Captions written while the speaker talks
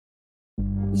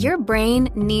Your brain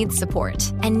needs support,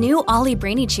 and new Ollie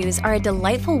Brainy Chews are a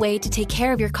delightful way to take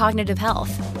care of your cognitive health.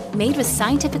 Made with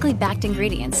scientifically backed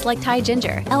ingredients like Thai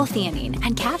ginger, L-theanine,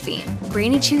 and caffeine,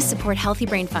 Brainy Chews support healthy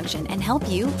brain function and help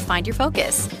you find your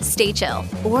focus, stay chill,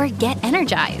 or get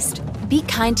energized. Be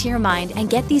kind to your mind and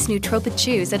get these nootropic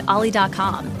chews at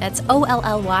ollie.com. That's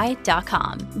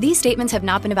OLLY.com. These statements have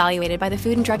not been evaluated by the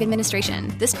Food and Drug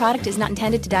Administration. This product is not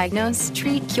intended to diagnose,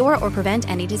 treat, cure, or prevent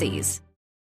any disease.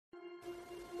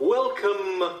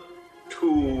 Welcome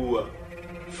to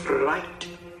Fright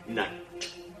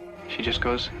Night. She just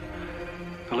goes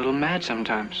a little mad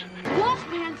sometimes.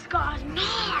 Wolfman's got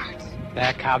nards.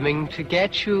 They're coming to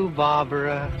get you,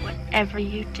 Barbara. Whatever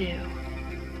you do,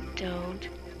 don't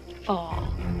fall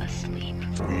asleep.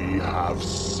 We have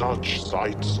such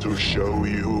sights to show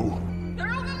you.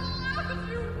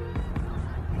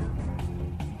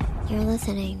 You're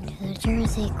listening to the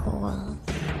Jersey Ghouls.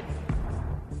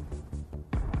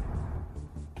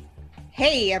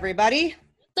 Hey everybody!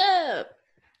 What's up?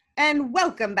 And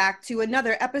welcome back to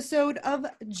another episode of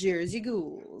Jersey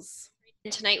Ghouls.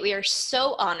 And tonight we are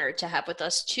so honored to have with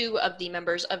us two of the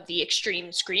members of the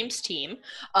Extreme Screams team.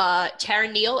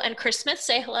 Tara Neal and Chris Smith,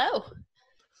 say hello.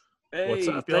 Hey, what's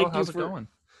up, y'all? How's it going?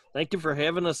 Thank you for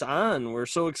having us on. We're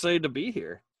so excited to be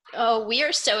here. Oh, we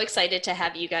are so excited to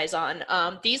have you guys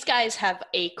on. These guys have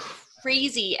a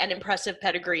crazy and impressive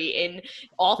pedigree in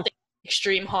all things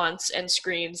extreme haunts and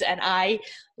screams, and I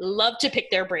love to pick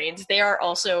their brains. They are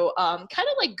also kind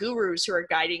of like gurus who are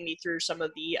guiding me through some of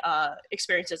the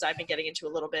experiences I've been getting into a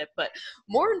little bit. But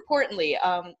more importantly,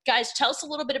 guys, tell us a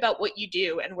little bit about what you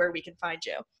do and where we can find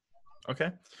you. Okay.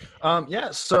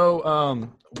 So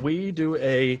we do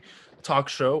a talk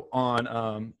show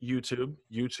on YouTube,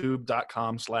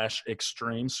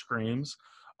 youtube.com/extreme screams,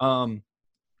 where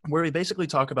we basically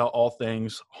talk about all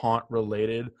things haunt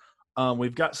related.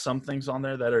 We've got some things on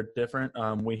there that are different.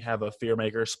 We have a Fear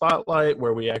Maker Spotlight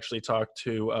where we actually talk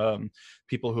to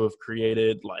people who have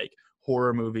created like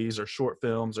horror movies or short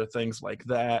films or things like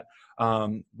that.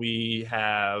 We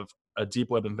have a Deep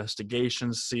Web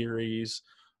Investigations series.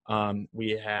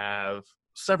 We have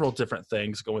several different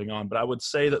things going on, but I would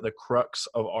say that the crux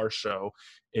of our show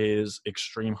is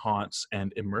extreme haunts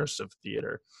and immersive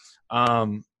theater.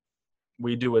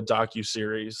 We do a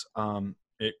docu-series.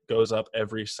 It goes up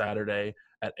every Saturday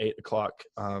at 8 o'clock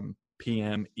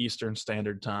p.m. Eastern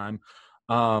Standard Time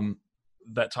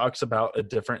that talks about a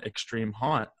different extreme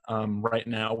haunt. Right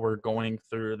now, we're going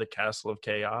through the Castle of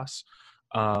Chaos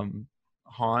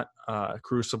haunt,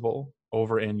 Crucible,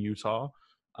 over in Utah.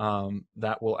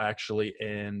 That will actually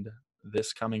end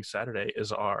this coming Saturday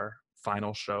is our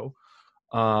final show.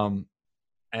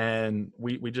 And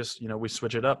we just, we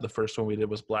switch it up. The first one we did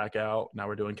was Blackout. Now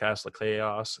we're doing Castle of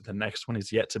Chaos. The next one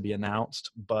is yet to be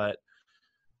announced, but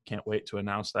can't wait to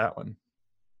announce that one.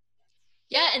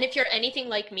 Yeah, and if you're anything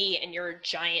like me and you're a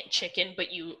giant chicken,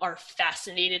 but you are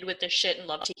fascinated with this shit and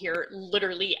love to hear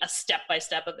literally a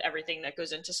step-by-step of everything that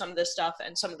goes into some of this stuff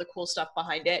and some of the cool stuff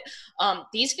behind it,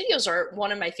 these videos are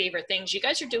one of my favorite things. You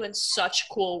guys are doing such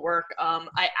cool work.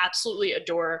 I absolutely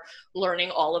adore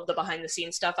learning all of the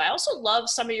behind-the-scenes stuff. I also love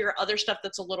some of your other stuff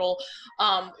that's a little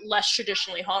less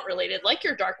traditionally haunt-related, like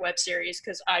your Dark Web series,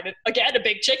 because I'm, again, a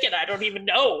big chicken. I don't even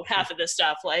know half of this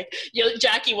stuff. Like,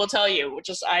 Jackie will tell you,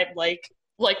 I'm like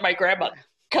my grandma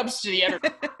comes to the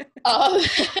internet.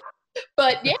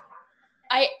 But yeah,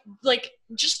 I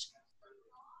just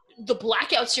the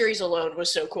Blackout series alone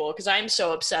was so cool because I'm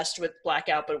so obsessed with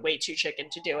Blackout, but way too chicken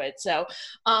to do it. So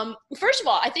first of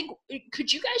all, I think,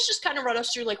 could you guys just kind of run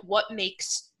us through what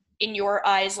makes, in your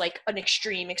eyes, an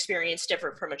extreme experience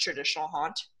different from a traditional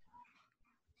haunt?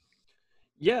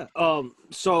 Yeah,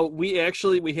 so we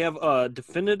have a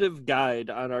definitive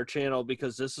guide on our channel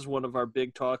because this is one of our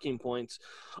big talking points.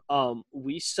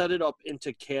 We set it up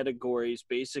into categories,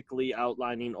 basically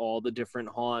outlining all the different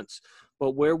haunts.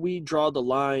 But where we draw the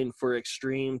line for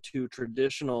extreme to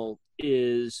traditional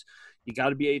is you got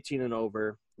to be 18 and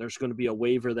over. There's going to be a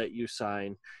waiver that you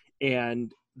sign.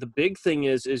 And the big thing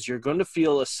is you're going to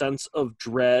feel a sense of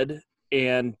dread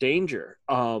and danger.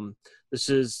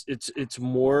 It's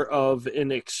more of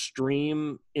an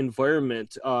extreme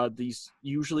environment. These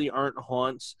usually aren't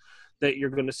haunts that you're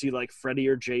going to see like Freddy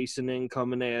or Jason in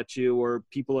coming at you or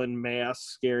people in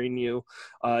masks scaring you.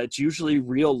 It's usually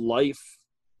real life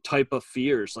type of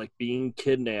fears, like being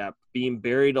kidnapped, being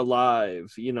buried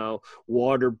alive,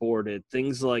 waterboarded,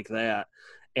 things like that.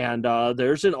 And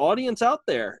there's an audience out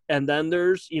there. And then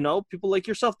there's, people like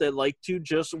yourself that like to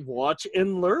just watch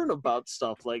and learn about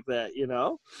stuff like that,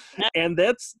 And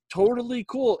that's totally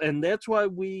cool. And that's why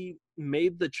we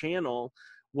made the channel,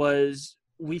 was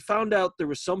we found out there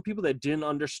was some people that didn't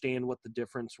understand what the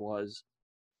difference was,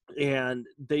 and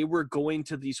they were going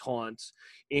to these haunts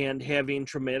and having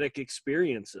traumatic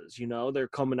experiences. You know, they're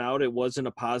coming out, it wasn't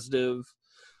a positive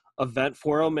event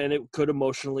for them, and it could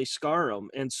emotionally scar them.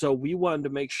 And so we wanted to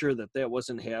make sure that that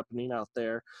wasn't happening out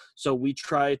there. So we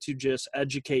try to just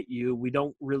educate you. We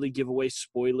don't really give away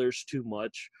spoilers too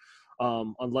much,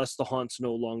 unless the haunt's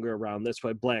no longer around. That's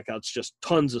why Blackout's just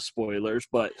tons of spoilers.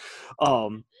 But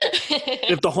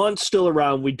if the haunt's still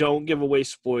around, we don't give away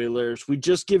spoilers. We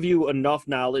just give you enough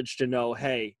knowledge to know,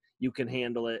 hey, you can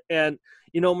handle it. And,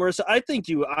 you know, Marissa, I think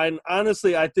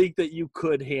that you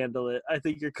could handle it. I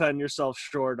think you're cutting yourself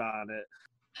short on it.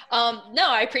 No,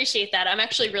 I appreciate that. I'm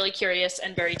actually really curious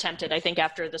and very tempted. I think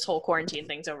after this whole quarantine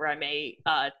thing's over, I may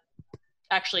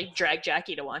actually drag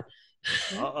Jackie to one.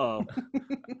 Uh-oh.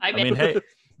 I mean, hey,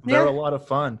 they're a lot of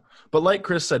fun. But like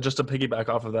Chris said, just to piggyback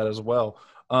off of that as well,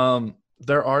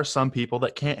 there are some people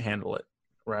that can't handle it,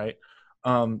 right?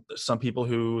 Some people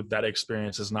who that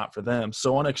experience is not for them.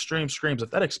 So on Extreme Screams,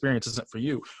 if that experience isn't for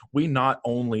you, we not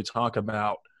only talk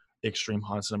about extreme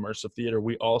haunts and immersive theater,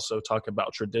 we also talk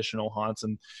about traditional haunts.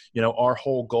 And, you know, our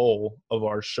whole goal of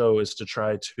our show is to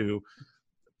try to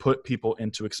put people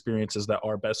into experiences that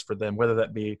are best for them, whether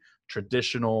that be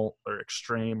traditional or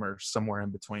extreme or somewhere in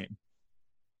between.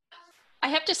 I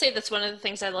have to say that's one of the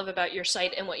things I love about your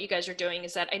site and what you guys are doing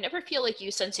is that I never feel like you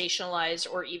sensationalize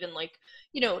or even like,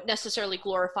 you know, necessarily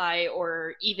glorify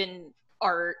or even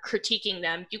are critiquing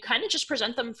them. You kind of just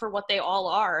present them for what they all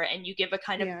are, and you give a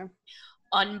kind of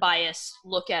unbiased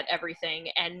look at everything.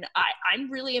 And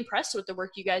I'm really impressed with the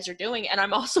work you guys are doing. And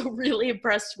I'm also really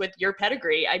impressed with your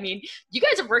pedigree. I mean, you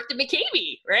guys have worked at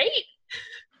McCamey, right?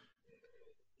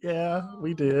 Yeah,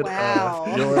 we did. Wow.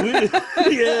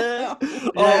 Yeah.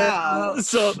 Wow.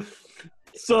 So, you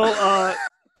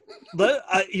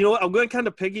know what? I'm going to kind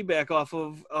of piggyback off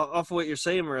of what you're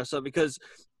saying, Marissa, because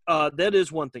that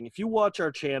is one thing. If you watch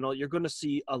our channel, you're going to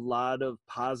see a lot of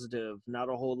positive, not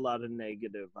a whole lot of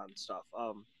negative on stuff.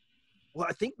 Well,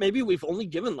 I think maybe we've only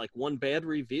given like one bad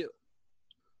review.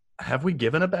 Have we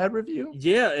given a bad review?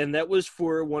 Yeah, and that was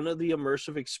for one of the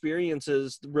immersive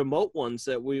experiences, the remote ones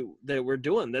that we're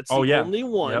doing. That's the only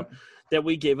one that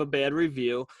we gave a bad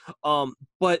review.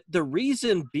 But the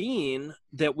reason being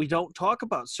that we don't talk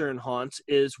about certain haunts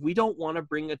is we don't want to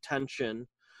bring attention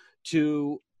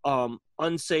to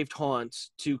unsafe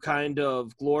haunts to kind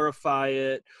of glorify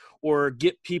it or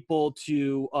get people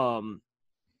to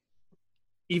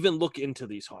even look into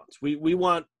these haunts. We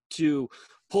want to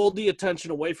pull the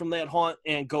attention away from that haunt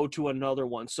and go to another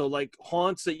one. So like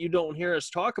haunts that you don't hear us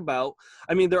talk about,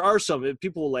 I mean, there are some.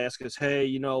 People will ask us, hey,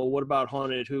 you know, what about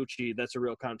Haunted Hoochie? That's a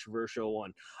real controversial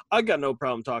one. I got no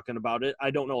problem talking about it.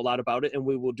 I don't know a lot about it, and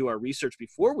we will do our research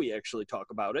before we actually talk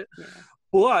about it. Yeah.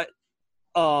 But,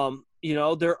 you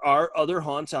know, there are other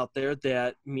haunts out there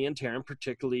that me and Taryn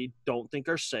particularly don't think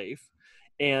are safe.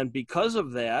 And because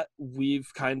of that, we've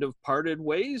kind of parted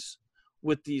ways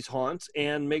with these haunts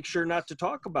and make sure not to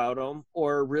talk about them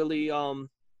or really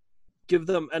give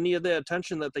them any of the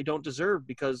attention that they don't deserve,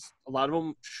 because a lot of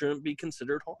them shouldn't be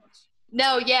considered haunts.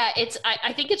 No, yeah,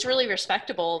 I think it's really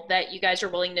respectable that you guys are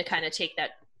willing to kind of take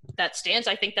that stance.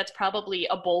 I think that's probably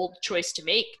a bold choice to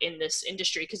make in this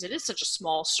industry because it is such a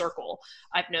small circle,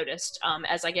 I've noticed,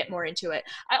 as I get more into it.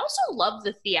 I also love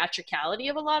the theatricality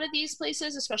of a lot of these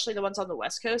places, especially the ones on the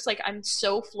West Coast. Like, I'm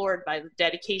so floored by the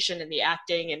dedication and the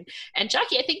acting. And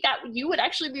Jackie, I think that you would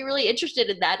actually be really interested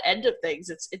in that end of things.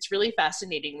 It's really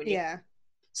fascinating when you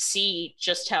see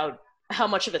just how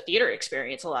much of a theater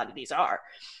experience a lot of these are.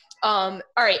 All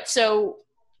right, so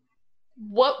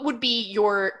what would be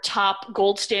your top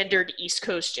gold standard East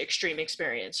Coast extreme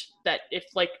experience that if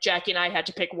like Jackie and I had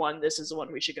to pick one, this is the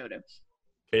one we should go to?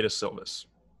 Cayce Silvis.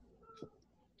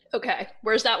 Okay.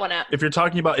 Where's that one at? If you're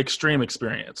talking about extreme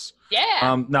experience.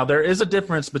 Yeah. Now there is a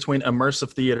difference between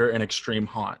immersive theater and extreme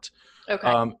haunt.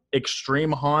 Okay.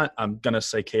 Extreme haunt, I'm going to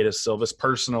say Cayce Silvis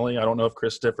personally. I don't know if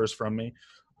Chris differs from me.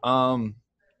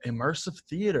 Immersive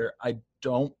theater, I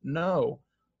don't know.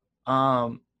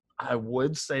 I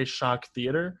would say Shock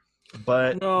Theater,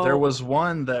 but there was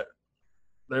one that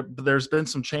there's been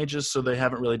some changes, so they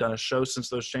haven't really done a show since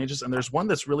those changes, and there's one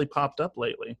that's really popped up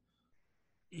lately.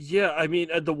 Yeah, I mean,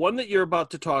 the one that you're about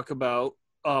to talk about,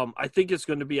 I think it's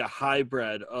going to be a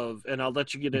hybrid of, and I'll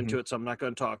let you get into it, so I'm not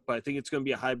going to talk, but I think it's going to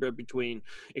be a hybrid between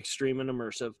extreme and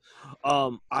immersive.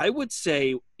 I would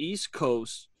say East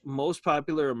Coast, most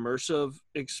popular immersive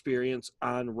experience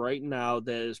on right now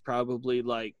that is probably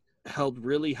like held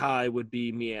really high would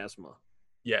be Miasma.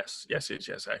 Yes,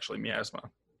 actually Miasma.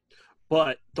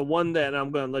 But the one that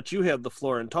I'm going to let you have the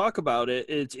floor and talk about it,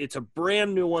 it's a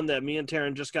brand new one that me and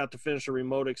Taryn just got to finish a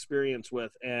remote experience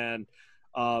with, and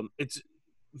it's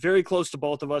very close to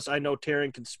both of us. I know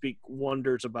Taryn can speak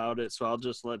wonders about it, so I'll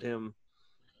just let him.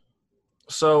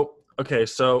 So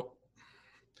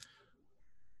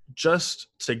just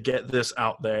to get this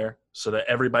out there so that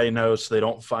everybody knows, so they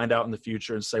don't find out in the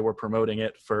future and say we're promoting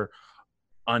it for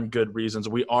ungood reasons.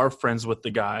 We are friends with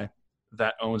the guy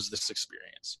that owns this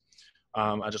experience.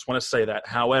 I just want to say that.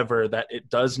 However, that it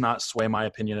does not sway my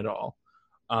opinion at all.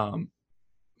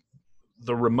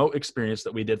 The remote experience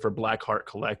that we did for Blackheart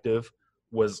Collective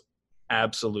was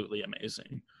absolutely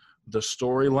amazing. The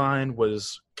storyline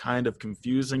was kind of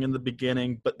confusing in the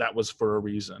beginning, but that was for a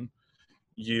reason.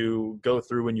 You go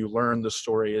through and you learn the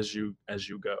story as you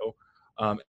go,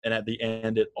 and at the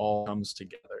end, it all comes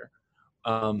together.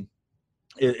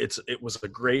 It was a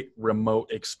great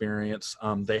remote experience.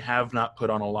 They have not put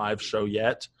on a live show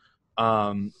yet,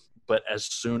 but as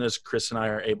soon as Chris and I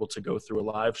are able to go through a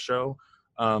live show,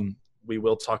 we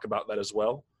will talk about that as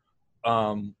well.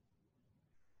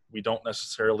 We don't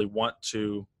necessarily want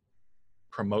to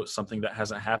promote something that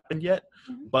hasn't happened yet,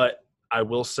 but I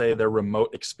will say their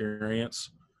remote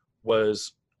experience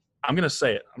was, I'm going to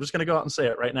say it. I'm just going to go out and say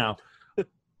it right now.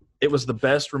 It was the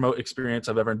best remote experience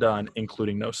I've ever done,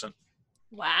 including Nocent.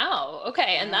 Wow.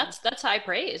 Okay. And that's high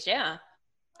praise. Yeah.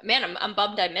 Man, I'm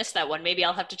bummed I missed that one. Maybe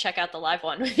I'll have to check out the live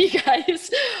one with you guys.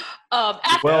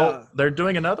 Well, they're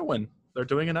doing another one. They're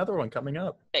doing another one coming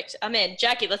up. I'm in.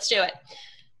 Jackie, let's do it.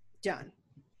 Done.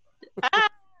 I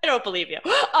don't believe you.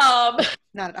 Not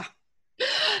at all.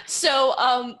 So,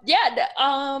 I'm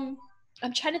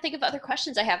trying to think of other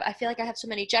questions I have. I feel like I have so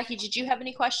many. Jackie, did you have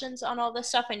any questions on all this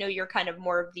stuff? I know you're kind of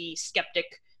more of the skeptic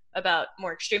about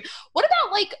more extreme. What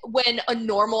about like when a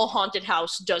normal haunted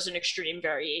house does an extreme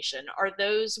variation? Are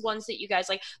those ones that you guys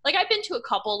like? Like I've been to a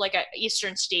couple, like at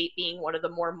Eastern State being one of the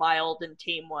more mild and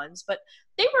tame ones, but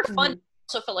they were fun.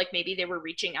 Also felt like maybe they were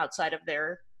reaching outside of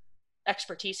their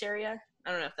expertise area.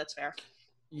 I don't know if that's fair.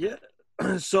 Yeah.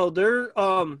 So there,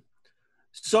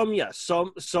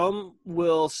 some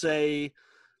will say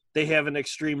they have an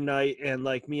extreme night, and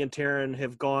like me and Taryn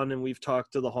have gone and we've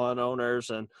talked to the haunt owners,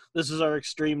 and this is our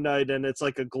extreme night, and it's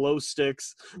like a glow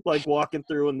sticks like walking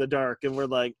through in the dark, and we're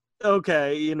like,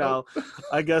 okay, you know,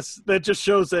 I guess that just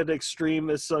shows that extreme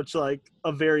is such like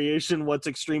a variation. What's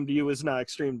extreme to you is not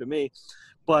extreme to me.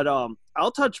 But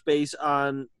I'll touch base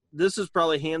on, this is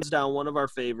probably hands down one of our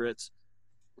favorites,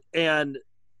 and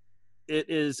it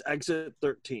is Exit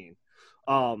 13.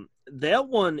 That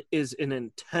one is an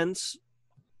intense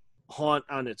haunt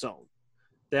on its own.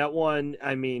 That one,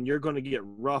 I mean, you're going to get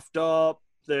roughed up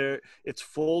there. It's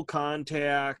full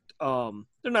contact. They're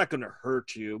not going to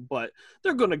hurt you, but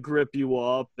they're going to grip you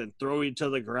up and throw you to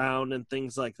the ground and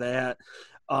things like that.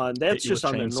 That's just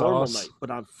on the normal night. But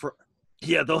on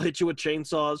they'll hit you with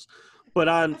chainsaws. But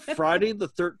on Friday the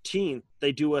 13th,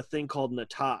 they do a thing called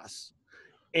Natas,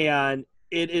 and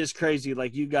it is crazy.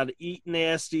 Like, you got to eat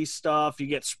nasty stuff. You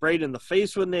get sprayed in the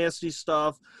face with nasty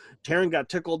stuff. Taryn got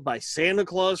tickled by Santa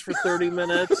Claus for 30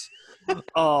 minutes.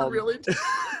 Really?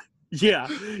 Yeah.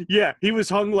 He was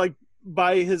hung like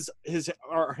by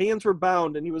our hands were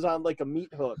bound, and he was on like a meat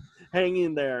hook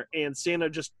hanging there, and Santa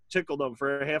just tickled him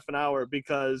for half an hour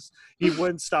because he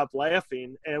wouldn't stop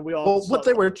laughing. And we all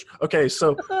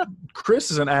so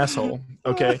Chris is an asshole,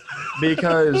 okay?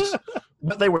 Because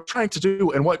what they were trying to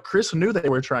do, and what Chris knew they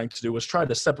were trying to do, was try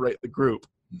to separate the group.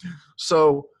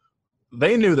 So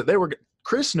they knew that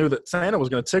Chris knew that Santa was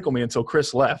going to tickle me until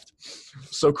Chris left.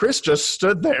 So Chris just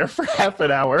stood there for half an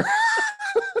hour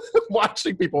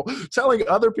watching people, telling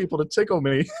other people to tickle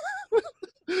me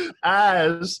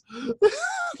as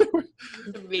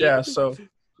so.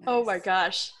 Oh my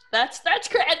gosh. That's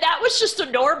great. And that was just a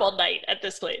normal night at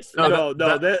this place. No,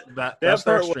 that's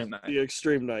the extreme night. The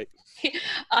extreme night.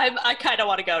 I kind of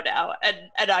want to go now,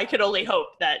 and I can only hope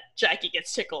that Jackie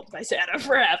gets tickled by Santa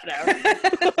for half an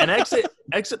hour. And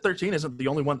Exit 13 isn't the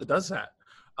only one that does that.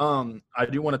 I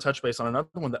do want to touch base on another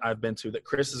one that I've been to that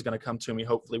Chris is going to come to me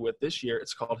hopefully with this year.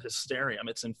 It's called Hysterium.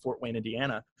 It's in Fort Wayne,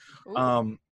 Indiana.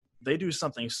 They do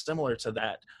something similar to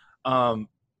that.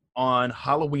 On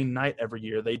Halloween night every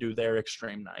year, they do their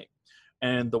extreme night.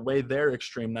 And the way their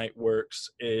extreme night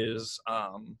works is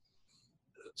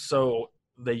so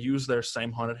they use their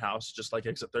same haunted house, just like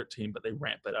Exit 13, but they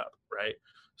ramp it up, right?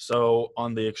 So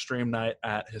on the extreme night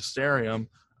at Hysterium,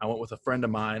 I went with a friend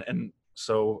of mine, and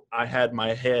so I had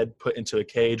my head put into a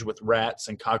cage with rats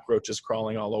and cockroaches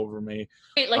crawling all over me.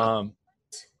 Wait, like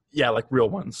like real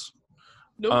ones.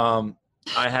 Nope.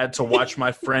 I had to watch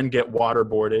my friend get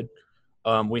waterboarded.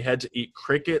 We had to eat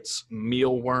crickets,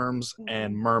 mealworms,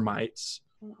 and mermites.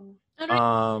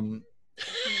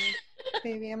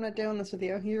 Baby, I'm not doing this with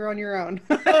you. You're on your own.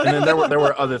 And then there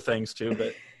were other things too,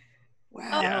 but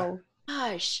wow.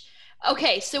 Gosh.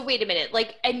 Okay, so wait a minute.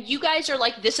 Like, and you guys are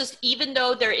like, this is, even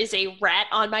though there is a rat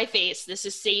on my face, this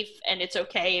is safe and it's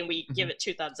okay, and we give it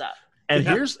 2 thumbs up. And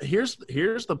here's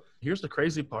the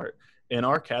crazy part. In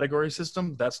our category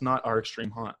system, that's not our extreme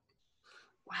haunt.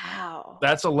 Wow.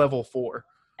 That's a level 4.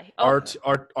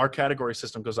 Our category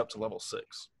system goes up to level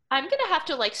 6. I'm gonna have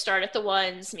to like start at the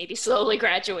ones, maybe slowly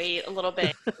graduate a little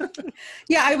bit.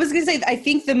 Yeah, I was gonna say, I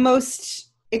think the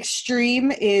most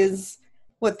extreme is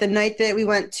the night that we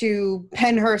went to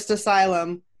Penhurst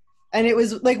Asylum, and it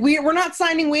was like we're not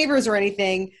signing waivers or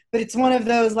anything, but it's one of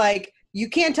those like, you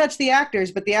can't touch the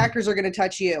actors, but the actors are gonna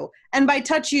touch you. And by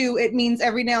touch you, it means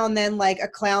every now and then like a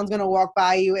clown's gonna walk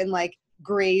by you and like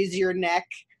graze your neck.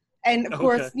 And of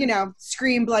course,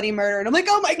 scream bloody murder. And I'm like,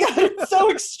 oh my God, it's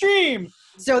so extreme.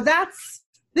 So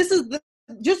this is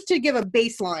just to give a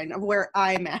baseline of where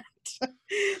I'm at.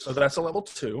 So that's a level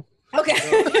 2. Okay.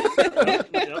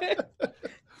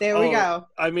 There we go.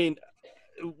 I mean,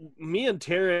 me and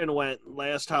Taryn went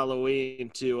last Halloween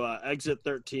to Exit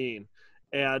 13.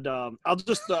 And I'll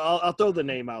throw the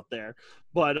name out there.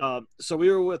 But so we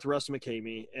were with Russ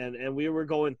McCamey, and we were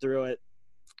going through it.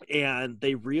 And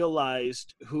they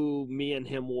realized who me and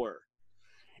him were.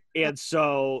 And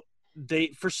so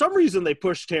for some reason, they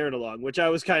pushed Taryn along, which I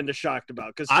was kind of shocked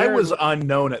about. Because I was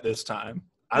unknown at this time.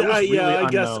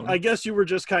 I guess you were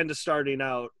just kind of starting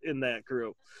out in that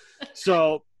group.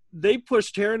 So they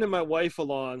pushed Taryn and my wife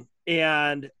along,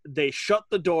 and they shut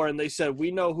the door, and they said,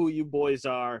 we know who you boys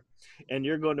are, and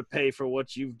you're going to pay for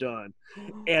what you've done.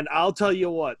 And I'll tell you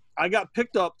what, I got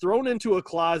picked up, thrown into a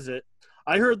closet.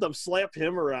 I heard them slap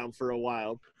him around for a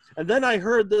while. And then I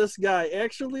heard this guy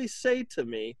actually say to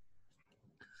me,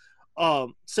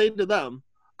 say to them,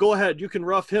 go ahead, you can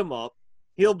rough him up.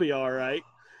 He'll be all right.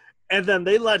 And then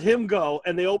they let him go,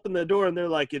 and they opened the door, and they're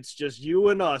like, it's just you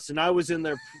and us. And I was in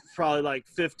there probably like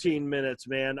 15 minutes,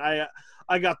 man.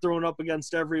 I got thrown up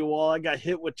against every wall. I got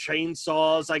hit with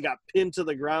chainsaws. I got pinned to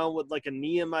the ground with like a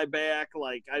knee in my back.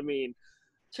 Like, I mean,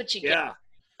 that's what you get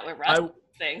with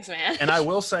things, man. And I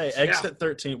will say, Exit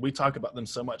 13, we talk about them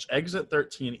so much. Exit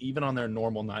 13, even on their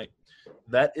normal night,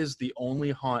 that is the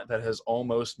only haunt that has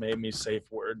almost made me safe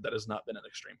word that has not been an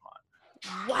extreme haunt.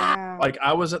 Wow. Like,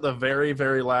 I was at the very,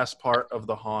 very last part of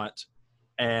the haunt,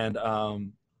 and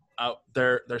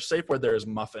their safe word there is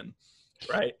muffin,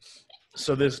 right?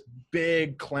 So this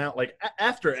big clown, like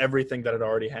after everything that had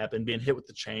already happened, being hit with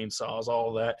the chainsaws,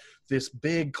 all that, this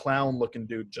big clown-looking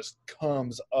dude just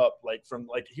comes up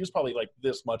he was probably like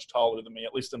this much taller than me,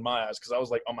 at least in my eyes, because I was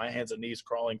like on my hands and knees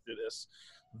crawling through this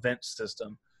vent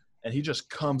system. And he just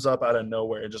comes up out of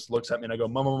nowhere and just looks at me, and I go,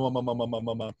 mama, mama, mama, mama,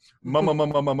 mama, mama,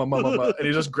 mama, mama, mama, and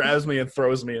he just grabs me and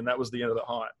throws me, and that was the end of the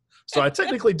haunt. So I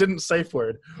technically didn't safe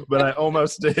word, but I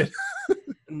almost did.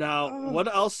 Now, what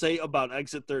I'll say about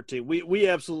Exit 13, we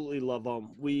absolutely love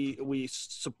them. We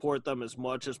support them as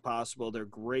much as possible. They're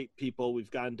great people.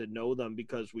 We've gotten to know them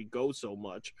because we go so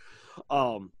much.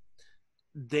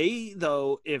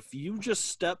 Though, if you just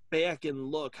step back and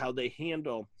look how they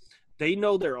handle, they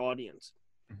know their audience.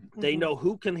 They know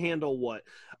who can handle what.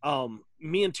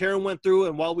 Me and Taryn went through,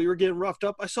 and while we were getting roughed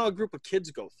up, I saw a group of kids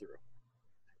go through.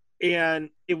 And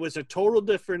it was a total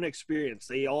different experience.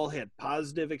 They all had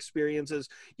positive experiences.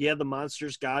 Yeah, the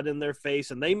monsters got in their face,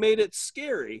 and they made it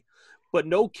scary. But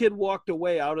no kid walked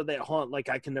away out of that haunt like,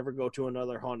 I can never go to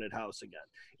another haunted house again.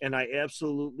 And I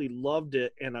absolutely loved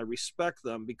it, and I respect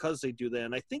them because they do that.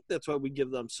 And I think that's why we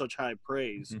give them such high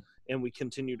praise, and we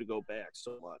continue to go back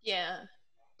so much. Yeah.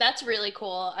 That's really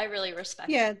cool. I really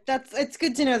respect it. Yeah, it's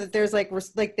good to know that there's like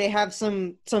they have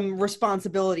some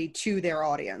responsibility to their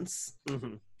audience.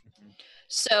 Mm-hmm.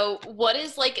 So what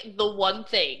is like the one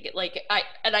thing, like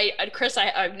Chris,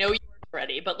 I know you're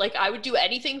ready, but like I would do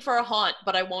anything for a haunt,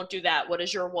 but I won't do that. What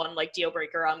is your one like deal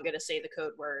breaker? I'm going to say the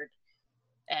code word.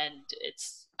 And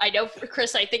I know for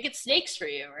Chris, I think it's snakes for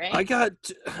you, right?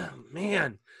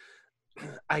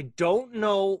 I don't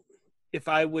know if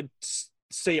I would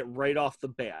say it right off the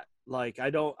bat. Like,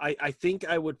 I think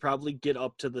I would probably get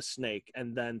up to the snake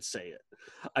and then say it.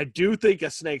 I do think a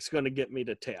snake's going to get me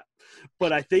to tap,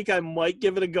 but I think I might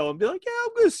give it a go and be like, yeah,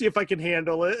 I'm going to see if I can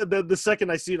handle it. And then the second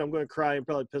I see it, I'm going to cry and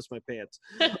probably piss my pants.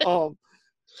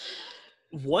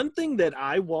 One thing that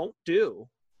I won't do,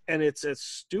 and it's as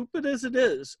stupid as it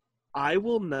is, I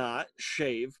will not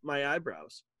shave my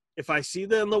eyebrows. If I see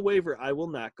that on the waiver, I will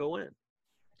not go in.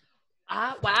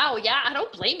 Wow. Yeah. I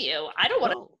don't blame you. I don't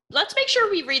want to. Let's make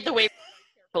sure we read the waiver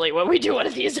Really, when we do one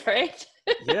of these, right?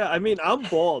 Yeah, I mean, I'm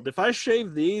bald. If I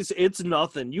shave these, it's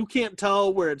nothing. You can't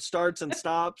tell where it starts and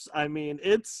stops. I mean,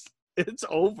 it's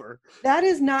over. That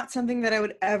is not something that I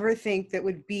would ever think that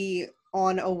would be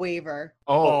on a waiver.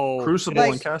 Oh, Crucible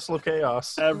like- and Castle of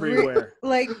Chaos. Everywhere.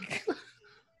 Like,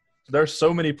 There's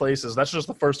so many places. That's just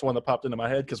the first one that popped into my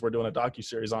head because we're doing a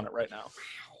docuseries on it right now.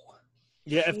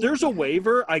 Yeah, if there's a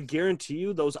waiver, I guarantee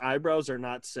you those eyebrows are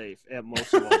not safe at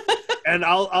most of them. And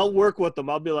I'll work with them.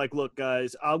 I'll be like, look,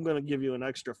 guys, I'm going to give you an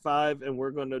extra 5, and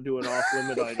we're going to do an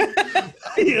off-limit item.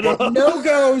 You know?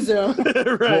 No-go zone.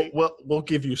 Right. We'll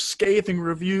give you scathing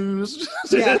reviews.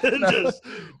 Yeah. Just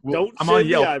don't I'm shave on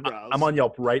Yelp. the eyebrows. I'm on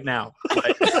Yelp right now.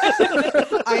 Like,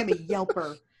 I am a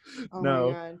Yelper. Oh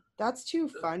No. my god, that's too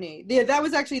funny. Yeah, that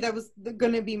was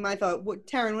going to be my thought.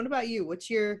 Taryn, what about you? What's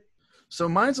your? so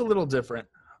mine's a little different.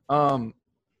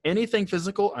 Anything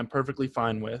physical, I'm perfectly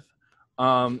fine with.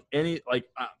 I'm a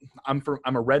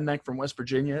redneck from West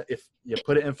Virginia. If you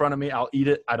put it in front of me, I'll eat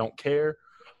it. I don't care.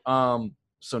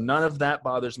 So none of that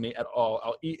bothers me at all.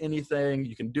 I'll eat anything.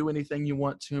 You can do anything you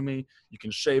want to me. You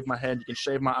can shave my head. You can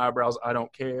shave my eyebrows. I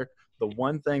don't care. The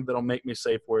one thing that'll make me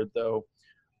safe word though,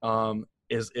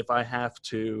 is if I have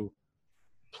to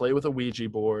play with a Ouija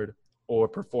board or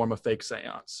perform a fake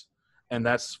seance. And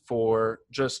that's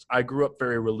I grew up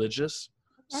very religious.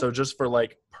 So just for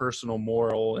like personal,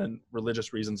 moral, and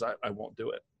religious reasons, I won't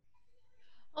do it.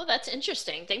 Oh, that's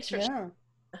interesting. Thanks for Yeah.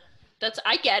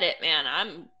 I get it, man.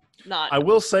 I'm not. I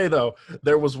will say though,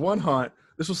 there was one haunt.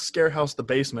 This was Scare House the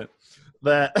Basement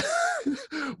that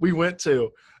we went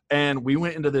to, and we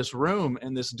went into this room,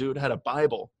 and this dude had a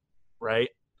Bible, right?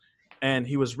 And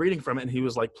he was reading from it, and he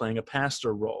was like playing a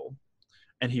pastor role,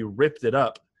 and he ripped it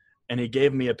up, and he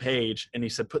gave me a page, and he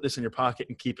said, "Put this in your pocket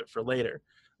and keep it for later."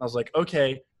 I was like,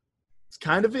 okay, it's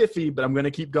kind of iffy, but I'm going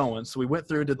to keep going. So we went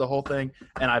through, did the whole thing,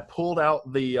 and I pulled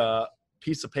out the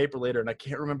piece of paper later, and I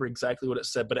can't remember exactly what it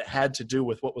said, but it had to do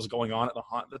with what was going on at the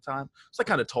haunt at the time. So that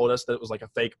kind of told us that it was like a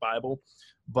fake Bible,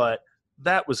 but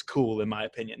that was cool in my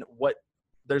opinion.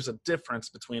 There's a difference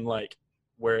between like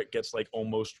where it gets like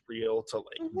almost real to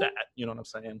like that, you know what I'm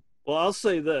saying? Well, I'll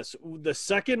say this. The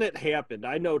second it happened,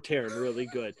 I know Taryn really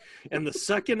good. And the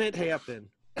second it happened,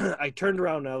 I turned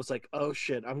around and I was like, oh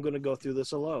shit, I'm going to go through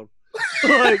this alone.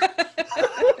 Like,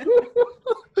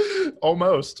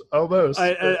 almost.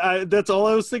 I that's all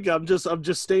I was thinking. I'm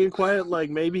just staying quiet. Like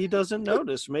maybe he doesn't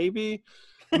notice. Maybe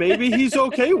he's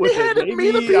okay with it. Handed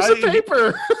Maybe me the piece of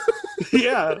paper.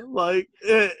 Yeah, like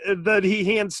and then he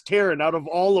hands Taryn out of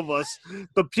all of us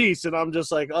the piece, and I'm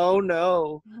just like, oh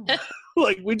no.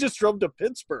 Like we just drove to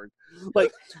Pittsburgh.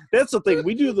 Like that's the thing.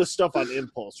 We do this stuff on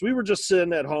impulse. We were just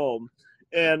sitting at home.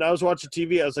 And I was watching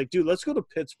TV. I was like, dude, let's go to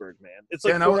Pittsburgh, man. It's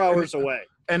like 4 hours away.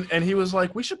 And he was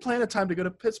like, we should plan a time to go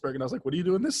to Pittsburgh. And I was like, what are you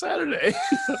doing this Saturday?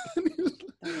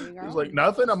 He was like,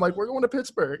 nothing. I'm like, we're going to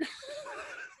Pittsburgh.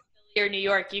 You're in New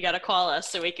York. You got to call us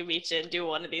so we can meet you and do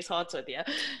one of these haunts with you.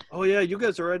 Oh, yeah. You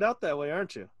guys are right out that way,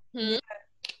 aren't you? Hmm.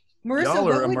 Marissa, y'all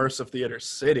are Immersive Theater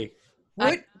City.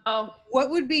 What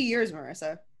would be yours,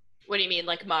 Marissa? What do you mean?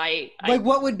 Like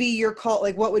what would be your call?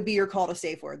 Like, what would be your call to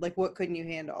safe word? Like, what couldn't you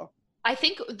handle? I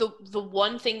think the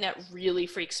one thing that really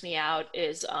freaks me out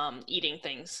is eating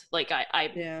things. Like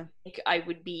I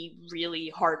would be really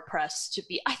hard pressed to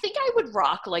be. I think I would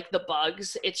rock like the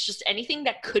bugs. It's just anything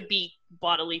that could be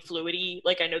bodily fluidy.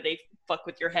 Like I know they fuck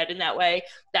with your head in that way.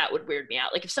 That would weird me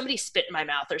out. Like if somebody spit in my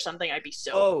mouth or something, I'd be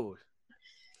so. Oh.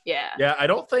 Yeah. Yeah, I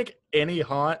don't think any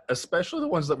haunt, especially the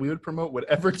ones that we would promote, would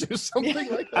ever do something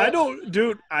like that.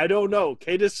 I don't know.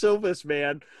 Cadis Silvis,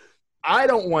 man. I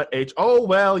don't want Oh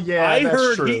well, yeah.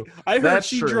 That's true. I heard that's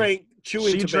she true. drank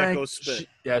chewing tobacco spit.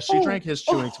 She drank his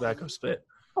chewing tobacco spit.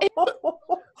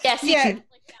 Yeah. See,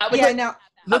 Now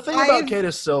the thing about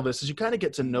Cadis Silvis is you kind of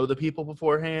get to know the people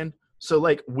beforehand. So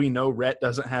like we know Rhett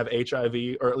doesn't have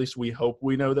HIV, or at least we hope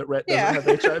we know that Rhett doesn't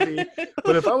have HIV.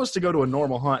 But if I was to go to a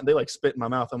normal haunt and they like spit in my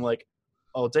mouth, I'm like,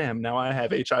 oh damn, now I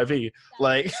have HIV.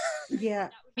 Like yeah.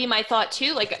 Be my thought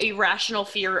too, like irrational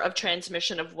fear of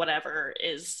transmission of whatever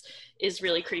is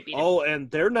really creepy. Oh, and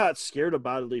they're not scared of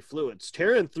bodily fluids.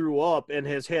 Taryn threw up and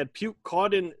has had puke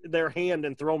caught in their hand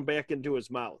and thrown back into his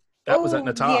mouth. That was at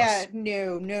Natas.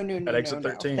 Yeah, no. At exit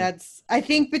 13. That's I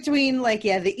think between like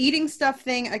the eating stuff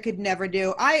thing I could never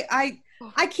do. I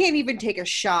can't even take a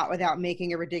shot without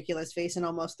making a ridiculous face and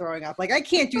almost throwing up. Like I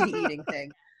can't do the eating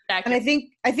thing. And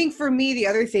I think for me the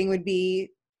other thing would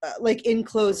be like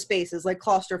enclosed spaces, like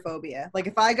claustrophobia. Like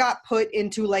if I got put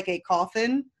into like a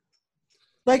coffin,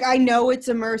 like I know it's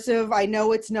immersive, I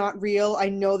know it's not real, I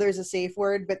know there's a safe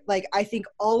word, but like I think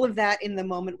all of that in the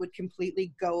moment would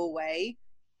completely go away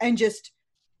and just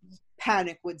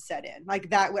panic would set in. Like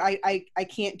that, I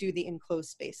can't do the enclosed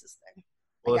spaces thing.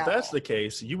 Well, Like, if that's the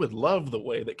case, you would love the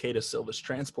way that Kata Silvas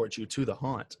transports you to the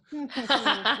haunt.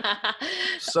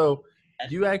 So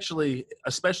you actually,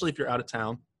 especially if you're out of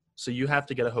town, so you have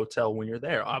to get a hotel when you're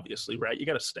there, obviously, right? You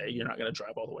got to stay. You're not going to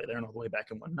drive all the way there and all the way back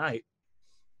in one night.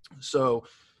 So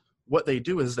what they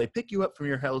do is they pick you up from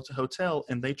your hotel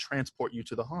and they transport you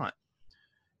to the haunt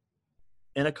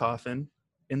in a coffin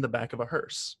in the back of a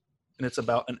hearse. And it's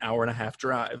about an 1.5-hour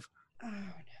drive. Oh,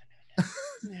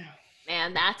 no.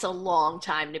 Man, that's a long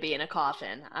time to be in a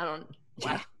coffin. I don't.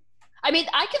 Yeah. I mean,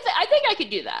 I think I could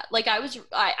do that. Like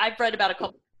I've read about a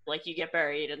couple, like you get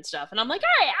buried and stuff, and I'm like,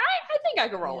 all right, I think I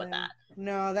could roll with that.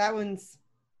 No, that one's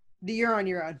you're on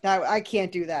your own. That I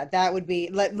can't do that. That would be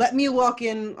let me walk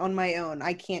in on my own.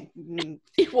 I can't.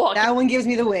 That one gives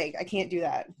me the wig. I can't do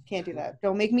that. Can't do that.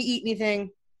 Don't make me eat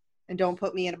anything, and don't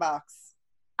put me in a box.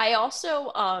 I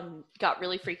also got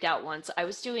really freaked out once. I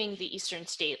was doing the Eastern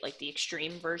State, like the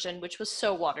extreme version, which was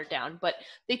so watered down, but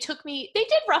they did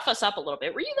rough us up a little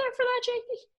bit. Were you there for that,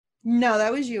 JP? No,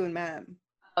 that was you and Matt.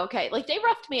 Okay, like they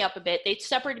roughed me up a bit. They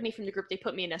separated me from the group. They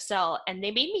put me in a cell and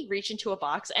they made me reach into a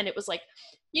box, and it was like,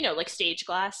 you know, like stage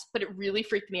glass, but it really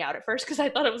freaked me out at first because I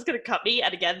thought it was going to cut me.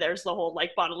 And again, there's the whole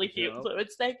like bodily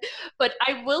fluids thing. But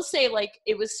I will say, like,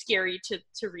 it was scary to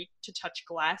touch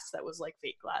glass that was like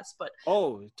fake glass. But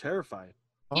terrifying.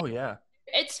 Oh yeah,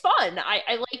 it's fun.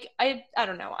 I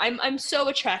don't know. I'm so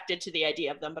attracted to the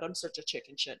idea of them, but I'm such a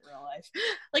chicken shit in real life.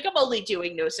 Like I'm only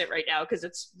doing No Sit right now because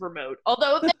it's remote.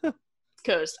 Although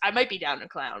Coast, I might be down to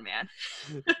clown, man.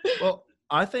 Well,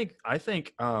 I think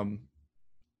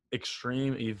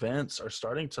extreme events are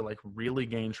starting to like really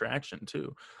gain traction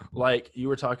too. Like you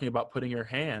were talking about putting your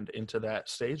hand into that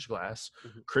stage glass.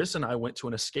 Mm-hmm. Chris and I went to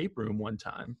an escape room one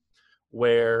time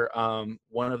where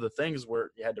one of the things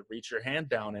where you had to reach your hand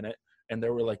down in it, and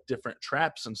there were like different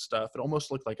traps and stuff. It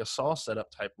almost looked like a Saw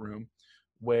setup type room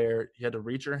where you had to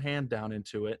reach your hand down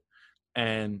into it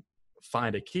and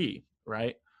find a key,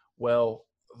 right? Well,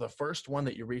 the first one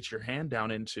that you reach your hand down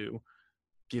into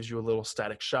gives you a little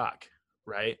static shock,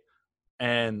 right?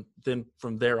 And then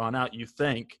from there on out, you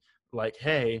think like,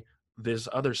 hey, this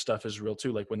other stuff is real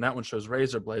too. Like when that one shows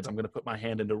razor blades, I'm going to put my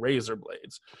hand into razor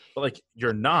blades. But like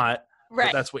you're not,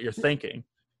 right? But that's what you're thinking.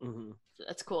 Mm-hmm.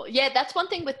 That's cool. Yeah, that's one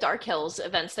thing with Dark Hills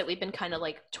events that we've been kind of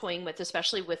like toying with,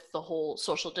 especially with the whole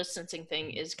social distancing thing,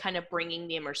 is kind of bringing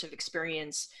the immersive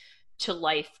experience to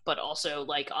life, but also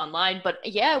like online. But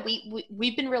yeah,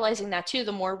 we've been realizing that too.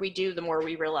 The more we do, the more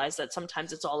we realize that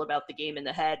sometimes it's all about the game in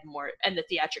the head more and the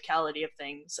theatricality of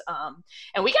things.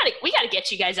 And we gotta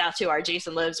get you guys out to our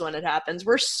Jason Lives when it happens.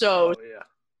 We're so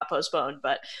postponed,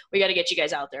 but we got to get you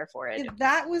guys out there for it.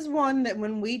 That was one that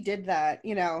when we did that,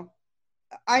 you know,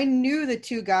 I knew the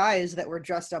two guys that were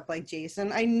dressed up like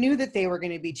Jason. I knew that they were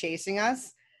going to be chasing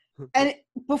us. And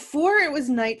before it was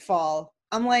nightfall,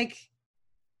 I'm like,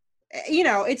 you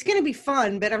know, it's going to be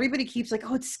fun, but everybody keeps like,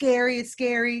 oh, it's scary. It's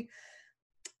scary.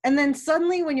 And then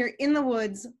suddenly when you're in the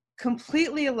woods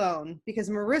completely alone, because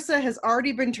Marissa has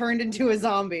already been turned into a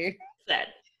zombie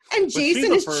and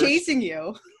Jason is chasing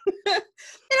you.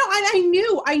 You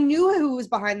know, I knew who was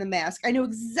behind the mask. I knew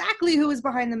exactly who was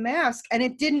behind the mask, and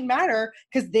it didn't matter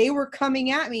because they were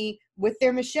coming at me with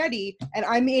their machete, and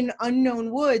I'm in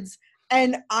unknown woods,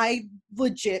 and I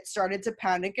legit started to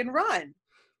panic and run.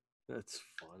 That's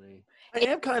funny.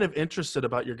 I am kind of interested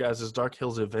about your guys' Dark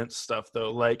Hills event stuff,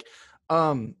 though. Like,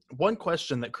 one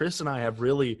question that Chris and I have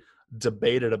really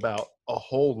debated about a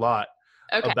whole lot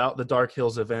about the Dark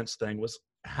Hills events thing was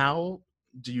how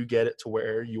do you get it to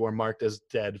where you are marked as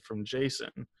dead from Jason?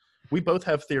 We both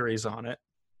have theories on it.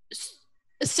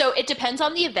 So it depends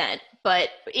on the event, but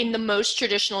in the most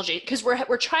traditional, because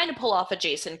we're trying to pull off a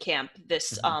Jason camp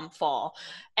this fall,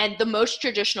 and the most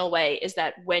traditional way is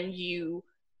that when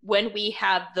we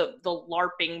have the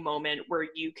LARPing moment where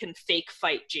you can fake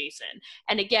fight Jason.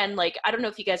 And again, like, I don't know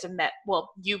if you guys have met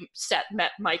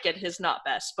Mike at his Not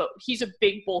Best, but he's a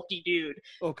big bulky dude.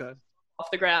 Okay. Off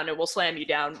the ground and will slam you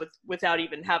down without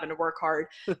even having to work hard.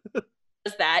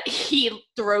 That he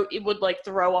would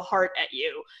throw a heart at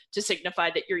you to signify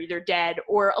that you're either dead,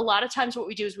 or a lot of times what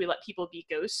we do is we let people be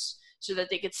ghosts so that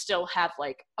they could still have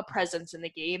like a presence in the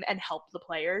game and help the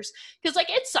players, because like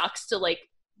it sucks to like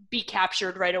be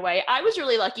captured right away. I was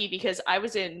really lucky because I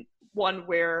was in one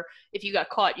where if you got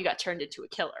caught you got turned into a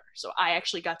killer, so I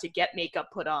actually got to get makeup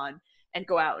put on and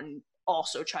go out and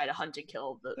also try to hunt and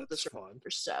kill the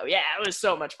survivors. So yeah, it was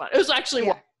so much fun. It was actually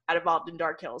why I got involved in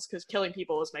Dark Hills, because killing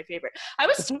people was my favorite. I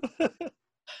was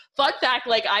fun fact,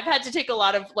 like I've had to take a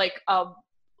lot of like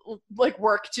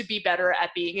work to be better at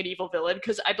being an evil villain,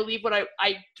 because I believe when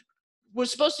I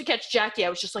was supposed to catch Jackie, I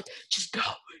was just like, just go.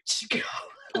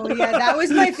 Oh yeah, that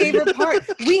was my favorite part.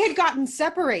 We had gotten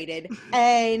separated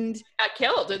and got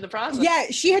killed in the process. Yeah,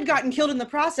 she had gotten killed in the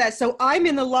process. So I'm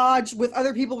in the lodge with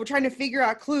other people. We're trying to figure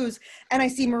out clues. And I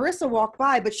see Marissa walk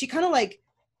by, but she kind of like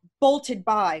bolted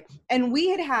by. And we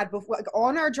had before, like,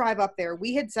 on our drive up there,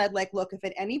 we had said like, look, if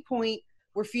at any point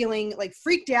we're feeling like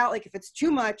freaked out, like if it's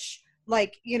too much,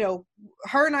 like, you know,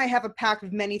 her and I have a pact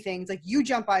of many things. Like, you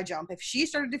jump, I jump. If she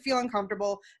started to feel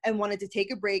uncomfortable and wanted to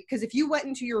take a break, because if you went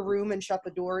into your room and shut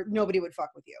the door, nobody would fuck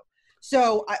with you.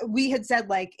 So we had said,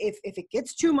 like, if it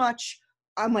gets too much,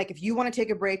 I'm like, if you want to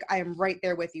take a break, I am right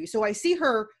there with you. So I see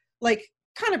her, like,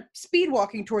 kind of speed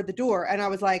walking toward the door. And I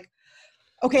was like,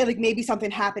 okay, like maybe something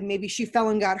happened. Maybe she fell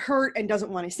and got hurt and doesn't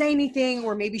want to say anything,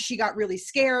 or maybe she got really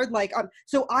scared. Like,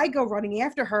 so I go running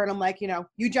after her and I'm like, you know,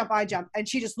 you jump, I jump. And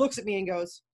she just looks at me and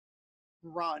goes,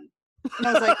 run. And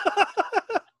I was like,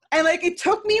 and like, it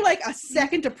took me like a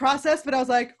second to process, but I was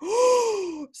like,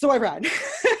 oh, so I ran.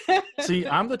 See,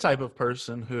 I'm the type of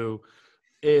person who,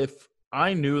 if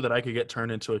I knew that I could get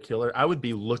turned into a killer, I would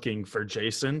be looking for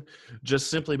Jason, just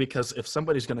simply because if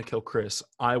somebody's going to kill Chris,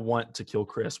 I want to kill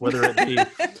Chris, whether it be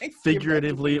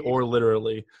figuratively or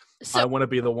literally. So, I want to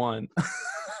be the one.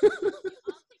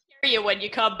 You when you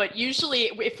come, but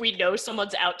usually if we know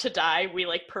someone's out to die, we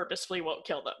like purposefully won't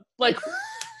kill them. Like,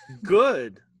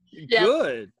 good.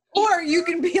 Or you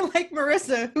can be like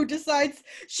Marissa, who decides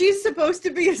she's supposed to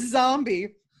be a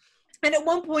zombie. And at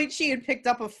one point, she had picked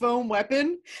up a foam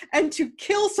weapon, and to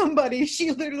kill somebody,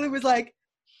 she literally was like,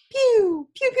 pew,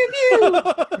 pew, pew, pew.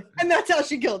 And that's how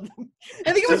she killed them.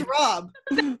 I think it was Rob.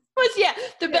 The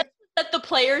best that the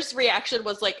player's reaction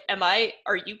was like,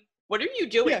 what are you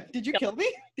doing? Yeah, did you kill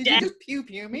me? Did you just pew,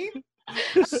 pew me?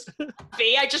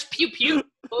 See, I just pew, pew.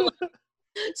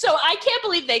 So I can't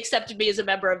believe they accepted me as a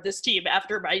member of this team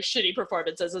after my shitty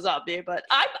performance as a zombie, but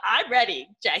I'm ready,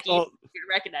 Jackie. You can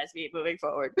recognize me moving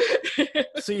forward.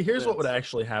 See, here's what would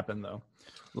actually happen, though.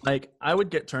 Like, I would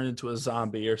get turned into a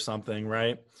zombie or something,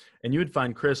 right? And you would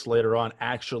find Chris later on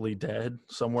actually dead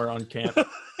somewhere on camp,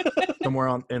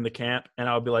 in the camp, and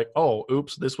I would be like, oh,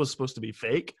 oops, this was supposed to be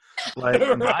fake? Like,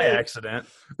 my accident.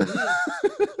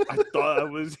 I thought I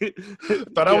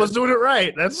was doing it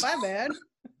right. That's my bad.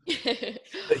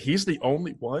 He's the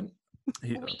only one.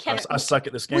 I suck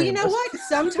at this game. Well, you know what?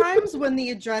 Sometimes when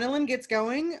the adrenaline gets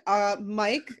going,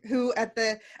 Mike, who at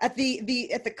the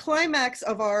climax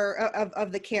of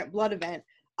the Camp Blood event,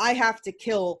 I have to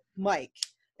kill Mike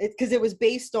because it was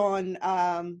based on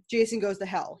Jason Goes to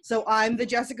Hell. So I'm the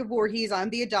Jessica Voorhees, I'm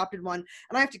the adopted one,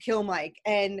 and I have to kill Mike.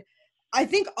 And I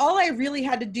think all I really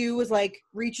had to do was like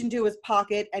reach into his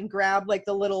pocket and grab like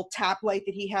the little tap light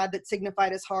that he had that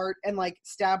signified his heart and like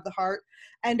stab the heart.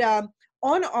 And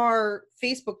on our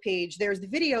Facebook page, there's the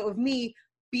video of me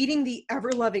beating the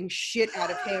ever-loving shit out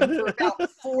of him for about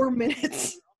 4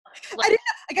 minutes. I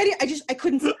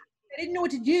couldn't. I didn't know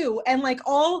what to do, and like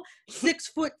all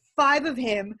 6'5" of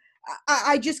him,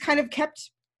 I just kind of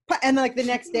kept. And like the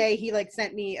next day, he like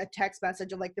sent me a text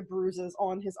message of like the bruises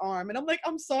on his arm, and I'm like,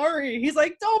 I'm sorry. He's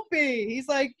like, don't be. He's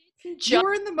like, you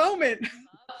were in the moment.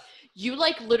 You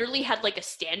like literally had like a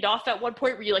standoff at one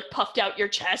point where you like puffed out your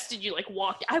chest and you like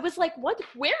walked. I was like, what?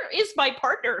 Where is my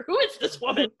partner? Who is this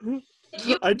woman?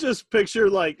 I just picture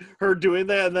like her doing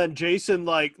that, and then Jason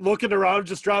like looking around,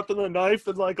 just dropping the knife,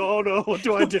 and like, oh no, what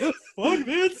do I do? Fuck,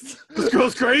 Vince, this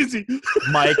girl's crazy.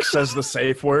 Mike says the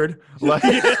safe word. Like,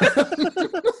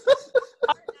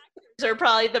 are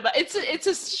probably it's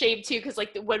a shame too, because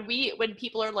like when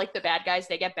people are like the bad guys,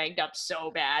 they get banged up so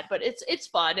bad, but it's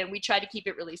fun, and we try to keep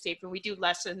it really safe, and we do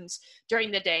lessons during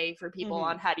the day for people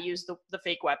on how to use the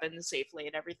fake weapons safely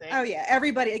and everything. Oh yeah,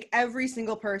 everybody, like every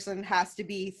single person has to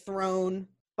be thrown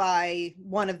by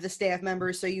one of the staff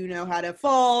members so you know how to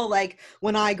fall. Like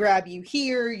when I grab you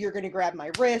here, you're gonna grab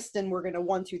my wrist and we're gonna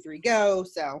 1, 2, 3 go.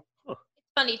 So it's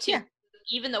funny too. Yeah.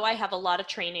 Even though I have a lot of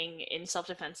training in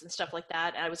self-defense and stuff like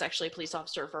that, I was actually a police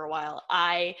officer for a while,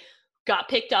 I got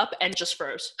picked up and just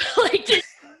froze. like it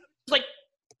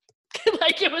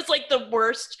was like the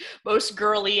worst, most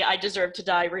girly, I deserve to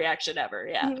die reaction ever.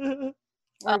 Yeah.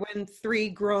 Or when 3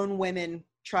 grown women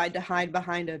tried to hide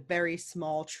behind a very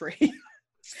small tree.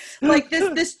 Like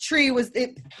this tree was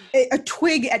a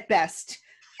twig at best.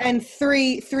 And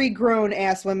three grown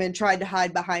ass women tried to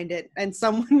hide behind it, and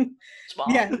someone,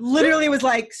 literally was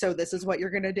like, "So this is what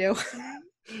you're gonna do."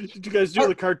 Did you guys do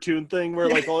the cartoon thing where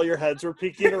like all your heads were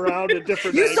peeking around at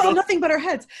different angles? You saw nothing but our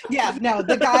heads. Yeah, no,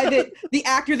 the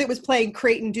actor that was playing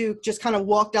Creighton Duke just kind of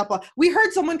walked up. We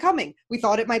heard someone coming. We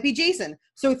thought it might be Jason,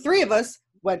 so 3 of us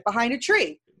went behind a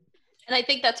tree. And I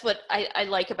think that's what I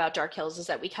like about Dark Hills is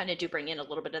that we kind of do bring in a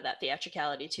little bit of that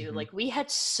theatricality too. Mm-hmm. Like we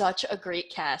had such a great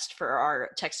cast for our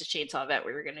Texas Chainsaw event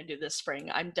we were going to do this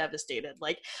spring. I'm devastated.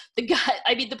 Like the guy,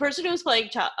 I mean, the person who was playing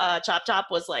Chop Chop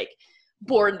was like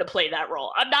born to play that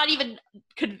role. I'm not even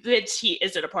convinced he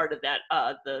isn't a part of that.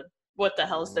 What the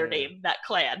hell's their name? That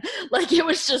clan. Like it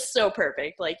was just so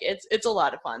perfect. Like it's a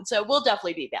lot of fun. So we'll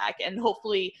definitely be back, and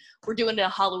hopefully we're doing a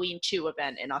Halloween 2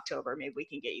 event in October. Maybe we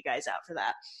can get you guys out for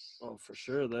that. Oh, for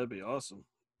sure. That'd be awesome.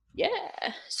 Yeah.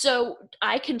 So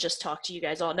I can just talk to you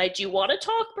guys all night. Do you want to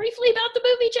talk briefly about the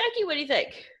movie, Jackie? What do you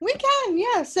think? We can,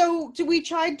 yeah. So we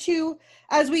tried to,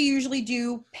 as we usually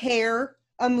do, pair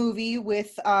a movie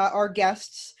with our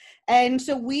guests. And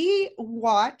so we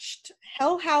watched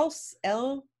Hell House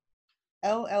LLC.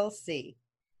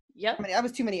 Yep. I mean, that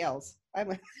was too many L's. I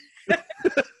went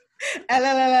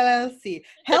LLC.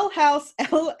 Hell House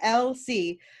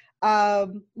LLC.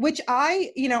 Which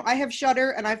I have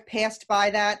Shudder and I've passed by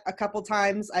that a couple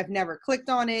times. I've never clicked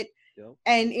on it. Yep.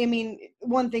 And I mean,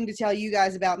 one thing to tell you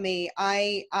guys about me,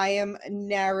 I am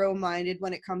narrow-minded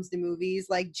when it comes to movies.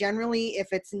 Like generally, if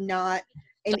it's not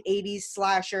an 80s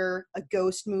slasher, a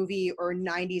ghost movie, or a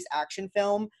 90s action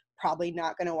film, probably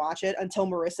not going to watch it until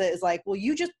Marissa is like, well,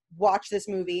 you just watch this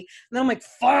movie. And then I'm like,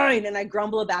 fine. And I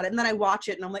grumble about it. And then I watch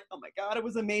it and I'm like, oh my God, it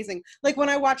was amazing. Like when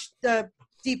I watched the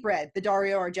Deep Red, the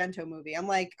Dario Argento movie, I'm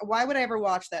like, why would I ever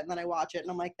watch that? And then I watch it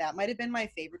and I'm like, that might have been my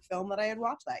favorite film that I had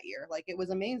watched that year. Like it was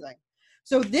amazing.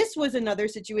 So this was another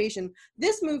situation.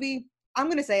 This movie, I'm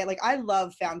going to say it, like I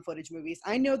love found footage movies.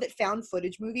 I know that found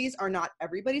footage movies are not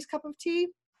everybody's cup of tea.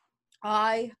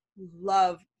 I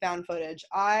love found footage.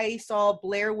 I saw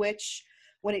Blair Witch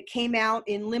when it came out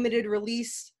in limited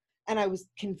release, and I was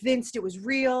convinced it was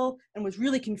real and was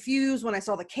really confused when I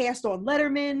saw the cast on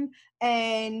Letterman.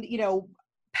 And,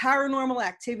 Paranormal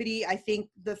Activity, I think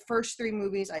the first 3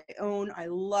 movies I own, I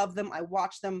love them. I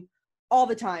watch them all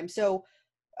the time. So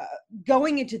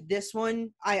going into this one,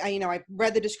 I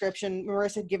read the description.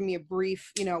 Marissa had given me a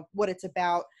brief, what it's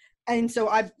about. And so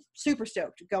I'm super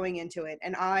stoked going into it.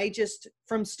 And I just,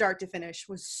 from start to finish,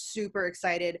 was super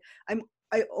excited.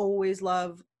 I always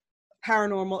love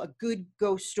paranormal, a good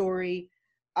ghost story.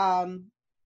 I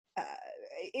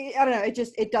don't know.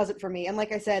 It does it for me. And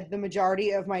like I said, the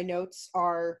majority of my notes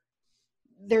are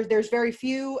there's very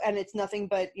few, and it's nothing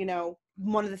but,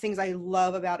 one of the things I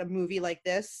love about a movie like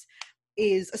this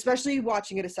is, especially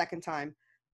watching it a second time,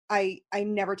 I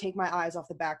never take my eyes off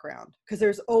the background, because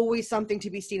there's always something to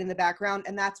be seen in the background.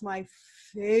 And that's my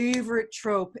favorite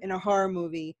trope in a horror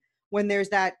movie, when there's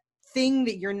that thing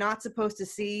that you're not supposed to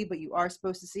see, but you are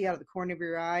supposed to see out of the corner of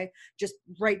your eye, just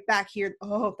right back here.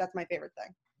 Oh, that's my favorite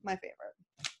thing. My favorite.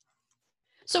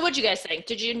 So what'd you guys think?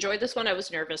 Did you enjoy this one? I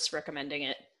was nervous recommending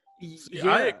it.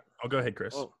 Yeah. I'll go ahead,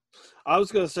 Chris. Oh, I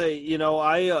was going to say,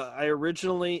 I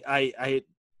originally, have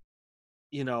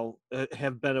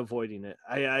been avoiding it.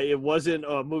 It wasn't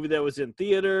a movie that was in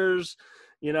theaters.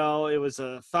 It was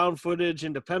a found footage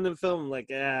independent film. I'm like,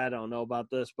 I don't know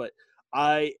about this, but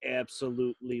I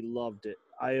absolutely loved it.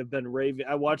 I have been raving.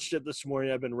 I watched it this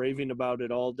morning. I've been raving about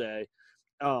it all day.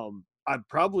 I'm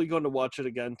probably going to watch it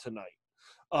again tonight.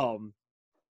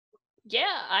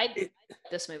 Yeah, I like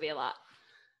this movie a lot.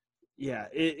 Yeah,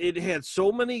 it had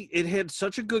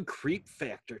such a good creep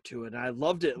factor to it. And I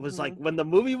loved it. It was like when the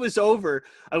movie was over,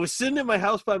 I was sitting in my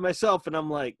house by myself and I'm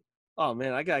like, oh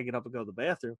man, I gotta get up and go to the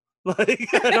bathroom. Like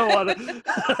I don't want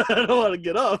to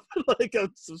get up. Like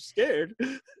I'm so scared.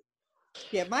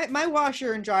 Yeah, my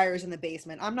washer and dryer is in the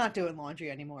basement. I'm not doing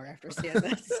laundry anymore after seeing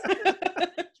this.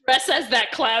 Dress as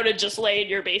that cloud and just lay in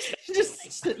your basement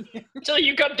just until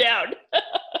you come down.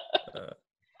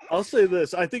 I'll say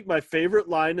this. I think my favorite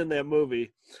line in that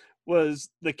movie was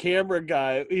the camera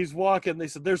guy. He's walking. They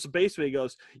said, there's a basement. He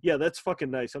goes, yeah, that's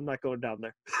fucking nice. I'm not going down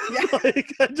there. Yeah.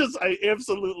 I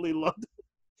absolutely loved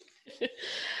it.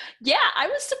 Yeah, I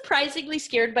was surprisingly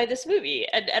scared by this movie.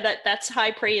 And that's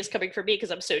high praise coming from me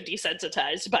because I'm so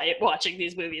desensitized by watching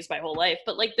these movies my whole life.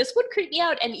 But like this would creep me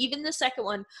out. And even the second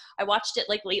one, I watched it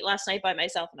like late last night by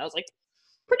myself and I was like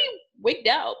pretty wigged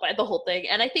out by the whole thing.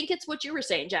 And I think it's what you were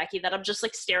saying, Jackie, that I'm just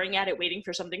like staring at it, waiting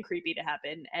for something creepy to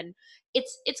happen. And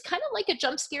it's kind of like a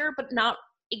jump scare, but not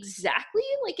exactly.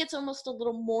 Like it's almost a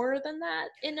little more than that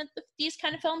in these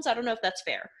kind of films. I don't know if that's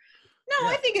fair. No,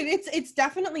 yeah. I think it's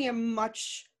definitely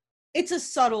it's a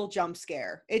subtle jump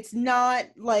scare. It's not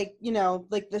like,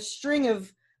 like the string of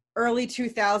early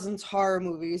 2000s horror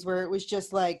movies where it was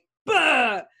just like,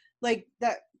 bah! Like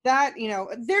that,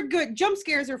 they're good. Jump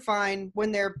scares are fine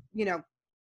when they're,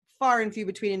 far and few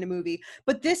between in a movie.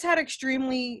 But this had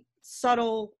extremely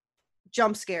subtle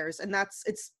jump scares, and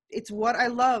it's what I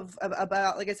love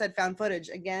about, like I said, found footage.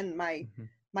 Again, my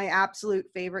absolute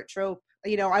favorite trope.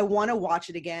 You know, I want to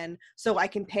watch it again so I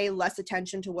can pay less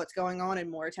attention to what's going on and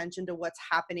more attention to what's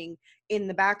happening in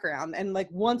the background. And like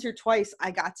once or twice I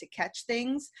got to catch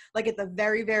things, like at the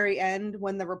very, very end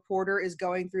when the reporter is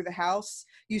going through the house,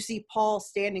 you see Paul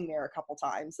standing there a couple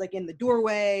times, like in the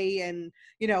doorway, and,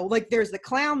 you know, like there's the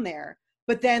clown there.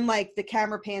 But then like the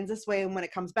camera pans this way, and when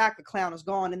it comes back, the clown is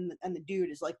gone, and the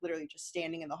dude is like literally just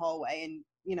standing in the hallway, and,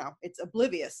 you know, it's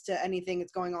oblivious to anything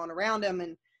that's going on around him.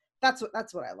 And that's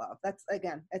what I love. That's,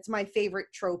 again, it's my favorite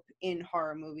trope in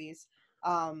horror movies.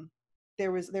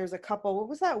 There's a couple. What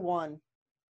was that one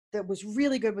that was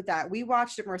really good with that? We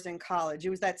watched it, Marissa, in college. It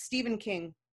was that Stephen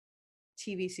King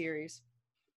TV series,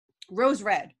 Rose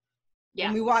Red. Yeah.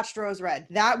 When we watched Rose Red,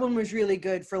 that one was really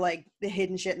good for like the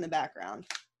hidden shit in the background.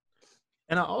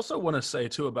 And I also want to say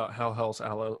too about Hell House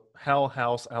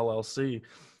LLC.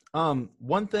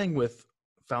 One thing with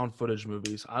found footage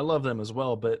movies, I love them as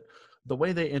well, but the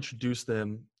way they introduce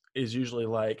them is usually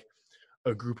like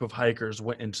a group of hikers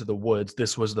went into the woods.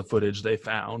 This was the footage they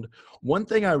found. One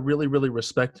thing I really, really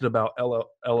respected about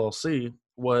LLC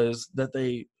was that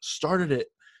they started it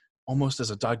almost as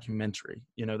a documentary.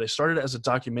 You know, they started it as a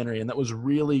documentary, and that was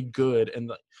really good. And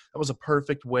that was a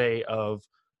perfect way of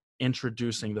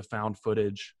introducing the found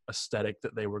footage aesthetic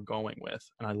that they were going with.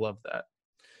 And I love that.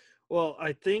 Well,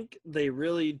 I think they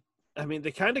really, I mean,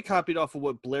 they kind of copied off of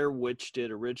what Blair Witch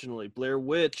did originally. Blair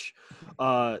Witch,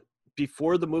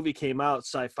 before the movie came out,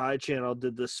 Sci-Fi Channel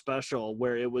did this special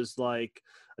where it was like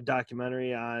a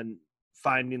documentary on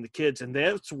finding the kids, and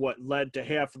that's what led to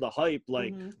half of the hype.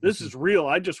 Like, this is real.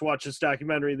 I just watched this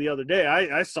documentary the other day.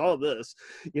 I saw this,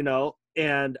 you know,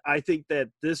 and I think that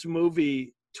this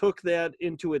movie took that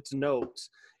into its notes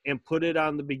and put it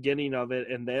on the beginning of it,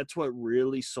 and that's what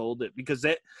really sold it, because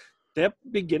that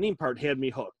beginning part had me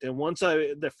hooked. And once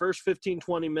the first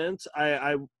 15-20 minutes,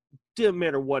 I didn't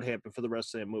matter what happened for the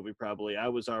rest of that movie, probably I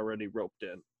was already roped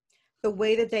in. The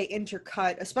way that they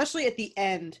intercut, especially at the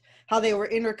end, how they were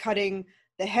intercutting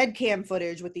the headcam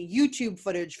footage with the YouTube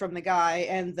footage from the guy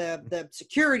and the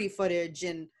security footage,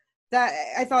 and that,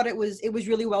 I thought it was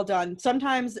really well done.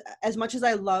 Sometimes, as much as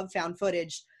I love found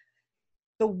footage,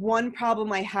 the one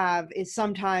problem I have is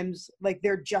sometimes like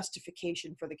their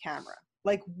justification for the camera.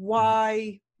 Like,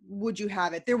 why would you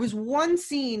have it? There was one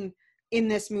scene in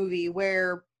this movie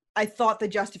where I thought the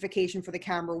justification for the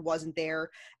camera wasn't there,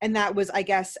 and that was, I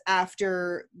guess,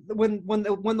 after when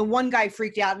the one guy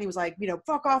freaked out and he was like, you know,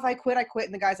 fuck off, I quit,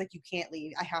 and the guy's like, you can't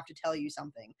leave, I have to tell you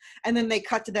something. And then they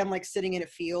cut to them like sitting in a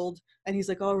field, and he's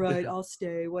like, all right, I'll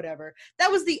stay, whatever.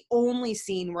 That was the only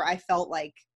scene where I felt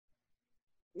like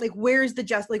where's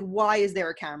the why is there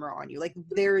a camera on you? Like,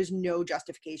 there is no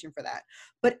justification for that.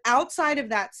 But outside of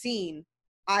that scene,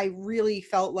 I really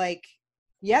felt like,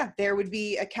 yeah, there would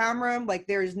be a camera. Like,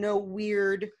 there's no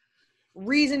weird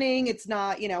reasoning. It's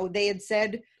not, you know, they had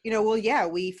said, you know, well, yeah,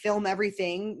 we film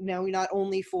everything, you know, not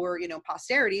only for, you know,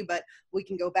 posterity, but we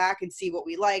can go back and see what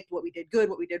we liked, what we did good,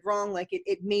 what we did wrong. Like,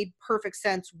 it made perfect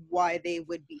sense why they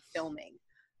would be filming.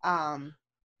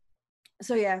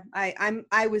 So yeah,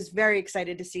 I was very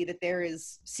excited to see that there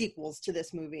is sequels to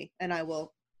this movie, and I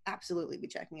will absolutely be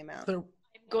checking them out. I'm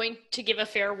going to give a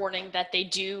fair warning that they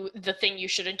do the thing you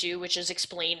shouldn't do, which is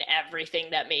explain everything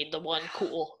that made the one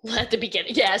cool at the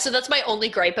beginning. Yeah, so that's my only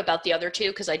gripe about the other two,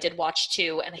 because I did watch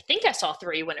 2, and I think I saw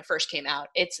 3 when it first came out.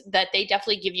 It's that they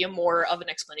definitely give you more of an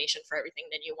explanation for everything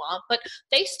than you want, but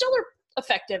they still are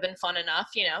effective and fun enough,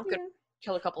 you know, could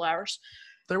kill a couple hours.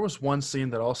 There was one scene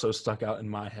that also stuck out in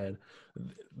my head.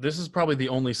 This is probably the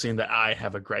only scene that I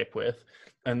have a gripe with.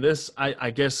 And this,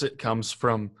 I guess it comes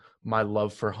from my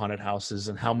love for haunted houses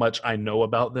and how much I know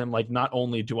about them. Like, not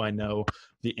only do I know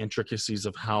the intricacies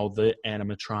of how the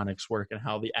animatronics work and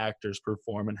how the actors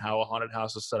perform and how a haunted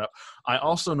house is set up, I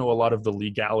also know a lot of the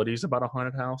legalities about a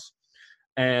haunted house.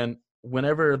 And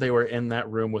whenever they were in that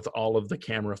room with all of the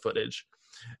camera footage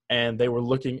and they were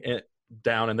looking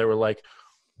down and they were like,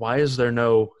 why is there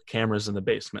no cameras in the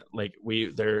basement? Like,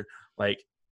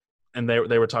 and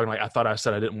they were talking like, I thought I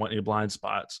said I didn't want any blind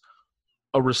spots.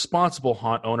 A responsible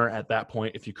haunt owner at that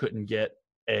point, if you couldn't get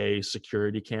a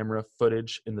security camera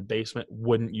footage in the basement,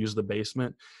 wouldn't use the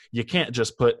basement. You can't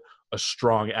just put a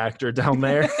strong actor down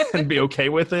there and be okay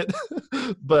with it.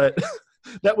 But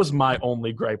that was my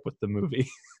only gripe with the movie.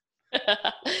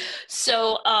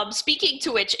 So, speaking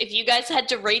to which, if you guys had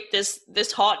to rate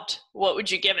this haunt, what would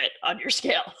you give it on your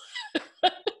scale?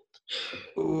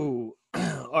 Ooh.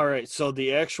 All right. So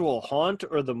the actual haunt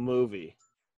or the movie?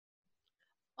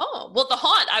 Oh, well, the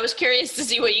haunt. I was curious to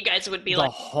see what you guys would be like.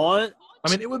 The haunt, I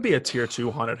mean, it would be a tier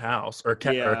 2 haunted house or,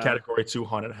 or a category 2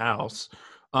 haunted house.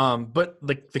 But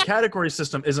the category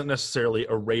system isn't necessarily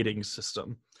a rating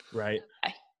system, right?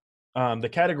 The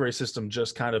category system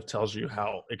just kind of tells you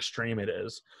how extreme it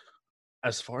is.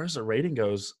 As far as the rating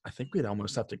goes, I think we'd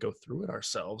almost have to go through it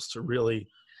ourselves to really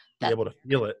be able to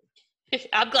feel it.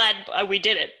 I'm glad we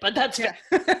did it, but that's I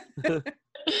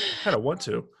kind of want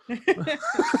to.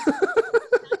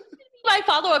 My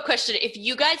follow-up question: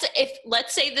 if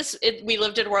let's say we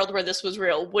lived in a world where this was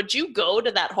real, would you go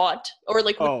to that haunt or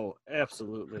like? Oh,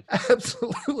 absolutely,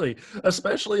 absolutely.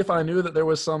 Especially if I knew that there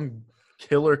was some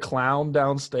killer clown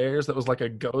downstairs that was like a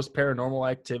ghost paranormal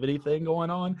activity thing going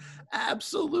on.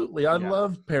 Absolutely, I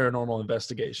love paranormal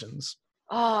investigations.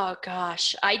 Oh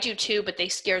gosh, I do too, but they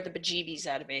scared the bejeebies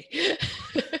out of me.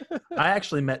 I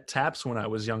actually met Taps when I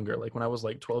was younger, like when I was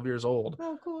like 12 years old.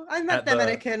 Oh, cool. I met them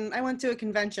I went to a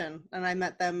convention and I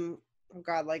met them, oh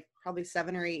God, like probably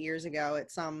 7 or 8 years ago at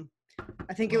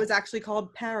I think it was actually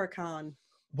called Paracon.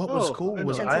 What was cool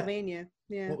was Pennsylvania.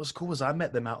 What was cool was I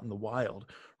met them out in the wild,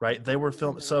 right? They were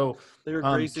filming, so they were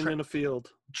grazing in a field.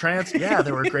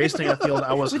 They were grazing a field.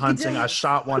 I was hunting. I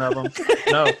shot one of them.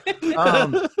 No,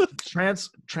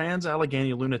 Trans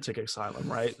Allegheny Lunatic Asylum,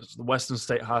 right? The Weston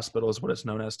State Hospital is what it's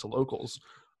known as to locals.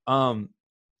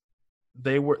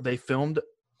 They filmed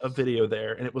a video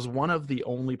there, and it was one of the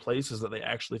only places that they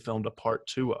actually filmed a part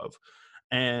 2 of,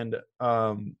 and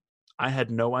I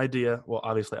had no idea. Well,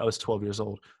 obviously I was 12 years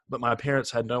old, but my parents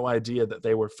had no idea that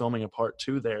they were filming a part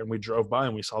 2 there. And we drove by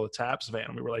and we saw the Taps van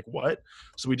and we were like, what?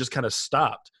 So we just kind of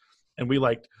stopped and we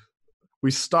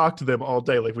stalked them all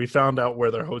day. Like we found out where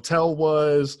their hotel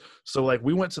was. So like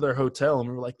we went to their hotel and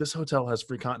we were like, this hotel has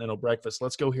free continental breakfast.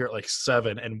 Let's go here at like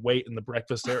 7 and wait in the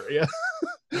breakfast area.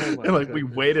 And like we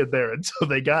waited there until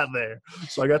they got there.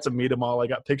 So I got to meet them all. I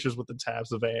got pictures with the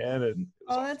Taps van. And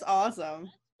that's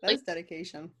awesome. That's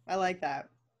dedication. I like that.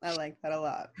 I like that a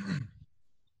lot.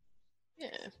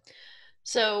 Yeah.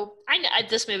 So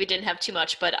this movie didn't have too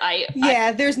much, but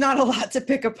there's not a lot to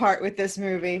pick apart with this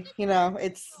movie. You know,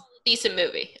 it's a decent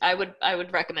movie. I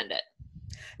would recommend it.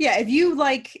 Yeah, if you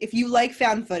like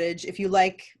found footage, if you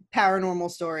like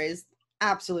paranormal stories,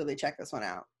 absolutely check this one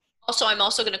out. Also, I'm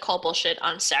also going to call bullshit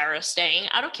on Sarah staying.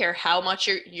 I don't care how much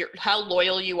how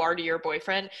loyal you are to your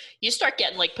boyfriend. You start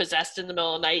getting like possessed in the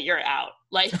middle of the night, you're out.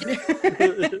 Like,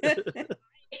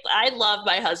 I love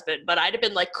my husband, but I'd have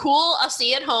been like, cool, I'll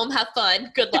see you at home. Have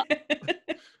fun. Good luck.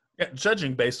 Yeah,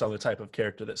 judging based on the type of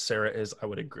character that Sarah is, I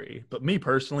would agree. But me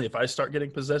personally, if I start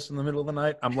getting possessed in the middle of the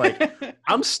night, I'm like,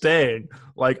 I'm staying.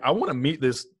 Like, I want to meet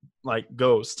this like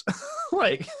ghost.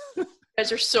 Like, you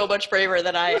guys are so much braver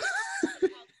than I am.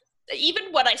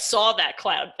 Even when I saw that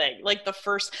clown thing, like the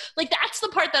first, like that's the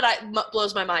part that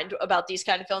blows my mind about these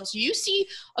kind of films. You see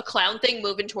a clown thing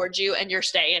moving towards you and you're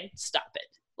staying, stop it.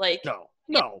 Like,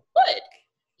 no.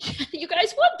 Would. You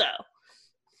guys would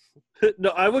though. No,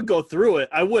 I would go through it.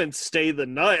 I wouldn't stay the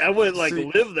night. I wouldn't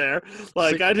live there.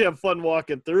 Like I'd have fun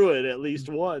walking through it at least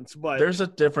once. But there's a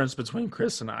difference between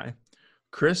Chris and I.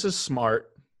 Chris is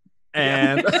smart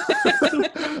and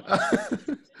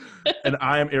and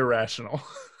I am irrational.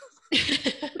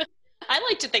 I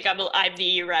like to think I'm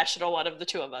the irrational one of the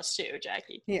two of us too,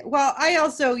 Jackie. Yeah. Well, I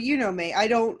also, you know me, I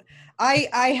don't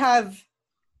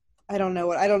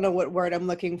know what word I'm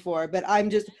looking for, but I'm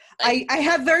just, I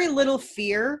have very little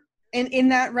fear in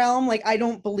that realm. Like I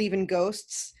don't believe in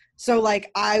ghosts. So like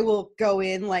I will go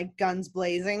in like guns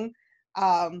blazing.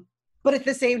 But at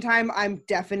the same time, I'm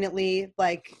definitely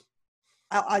like,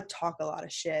 I talk a lot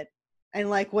of shit. And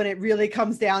like when it really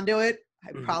comes down to it,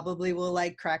 I probably will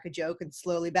like crack a joke and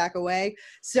slowly back away.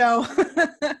 So,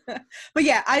 but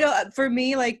yeah, for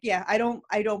me, like, yeah, I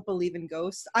don't believe in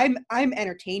ghosts. I'm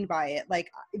entertained by it. Like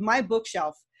my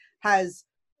bookshelf has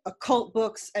occult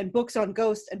books and books on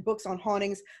ghosts and books on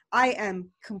hauntings. I am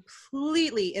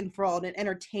completely enthralled and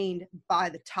entertained by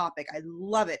the topic. I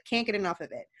love it. Can't get enough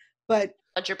of it. But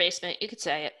at your basement, you could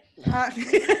say it.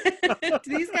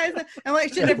 These guys, I'm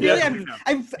like, shit.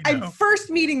 I'm first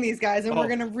meeting these guys, and we're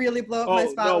gonna really blow up my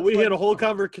spot. No, we had a whole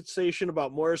conversation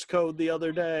about Morse code the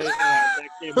other day, and that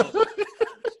came up.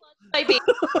 My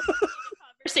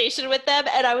conversation with them,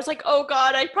 and I was like, oh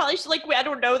god, I probably should I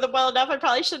don't know them well enough. I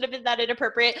probably shouldn't have been that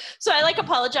inappropriate. So I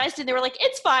apologized, and they were like,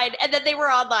 it's fine. And then they were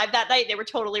on live that night. They were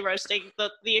totally roasting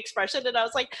the expression, and I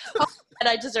was like, oh, and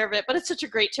I deserve it. But it's such a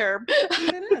great term.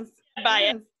 It is. Buy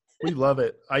it. We love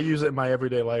it. I use it in my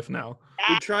everyday life now.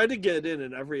 We try to get it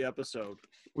in every episode.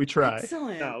 We try.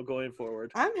 Excellent. Now going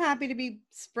forward. I'm happy to be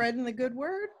spreading the good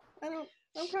word.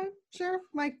 Okay, sure.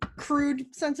 My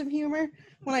crude sense of humor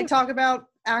when I talk about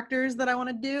actors that I want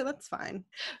to do, that's fine.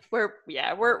 We're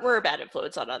a bad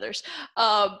influence on others.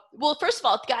 Well, first of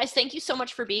all, guys, thank you so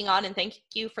much for being on, and thank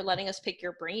you for letting us pick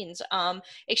your brains.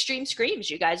 Extreme Screams,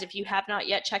 you guys, if you have not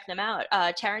yet, check them out.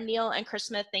 Taryn Neal and Chris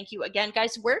Smith, thank you again.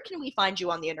 Guys, where can we find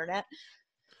you on the internet?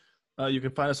 You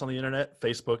can find us on the internet,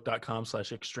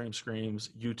 facebook.com/Extreme Screams,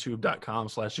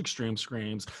 youtube.com/Extreme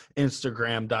Screams,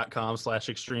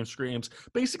 instagram.com/Extreme Screams.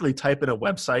 Basically type in a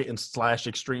website and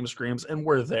 /Extreme Screams, and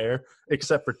we're there,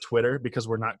 except for Twitter, because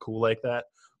we're not cool like that.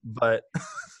 But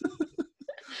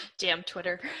damn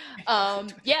Twitter.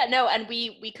 And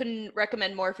we couldn't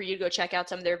recommend more for you to go check out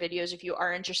some of their videos if you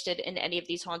are interested in any of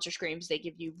these haunts or screams. They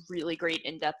give you really great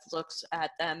in-depth looks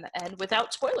at them and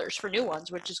without spoilers for new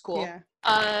ones, which is cool.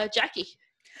 Jackie.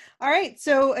 All right.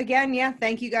 So again,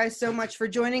 thank you guys so much for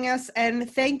joining us, and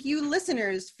thank you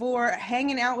listeners for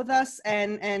hanging out with us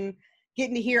and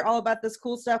getting to hear all about this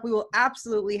cool stuff. We will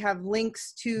absolutely have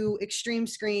links to Extreme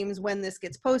Screams when this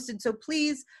gets posted. So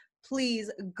please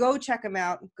go check them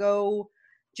out. Go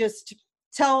just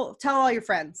tell all your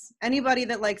friends. Anybody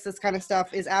that likes this kind of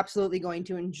stuff is absolutely going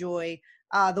to enjoy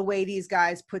the way these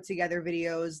guys put together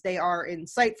videos. They are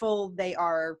insightful. They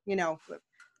are,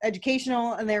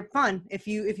 educational, and they're fun. If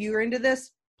you're into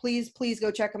this, please go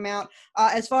check them out.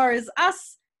 As far as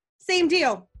us, same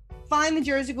deal. Find the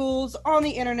Jersey Ghouls on the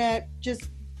internet. Just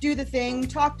do the thing.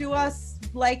 Talk to us.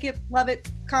 Like it, love it,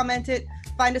 comment it.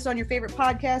 Find us on your favorite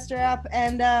podcaster app,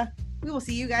 and we will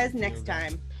see you guys next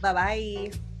time.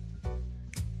 Bye-bye.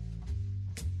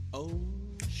 Oh,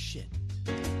 shit.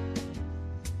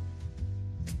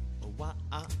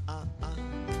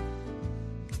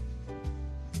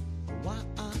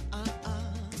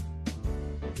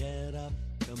 Get up,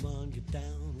 come on, get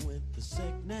down with the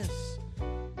sickness.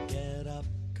 Get up,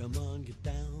 come on, get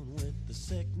down with the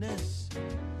sickness.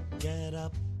 Get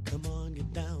up, come on,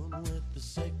 get down with the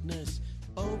sickness.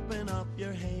 Open up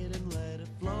your hate and let it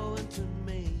flow into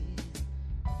me.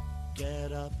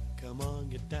 Get up, come on,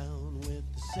 get down with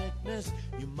the sickness.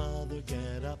 You mother,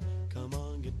 get up, come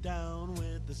on, get down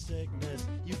with the sickness.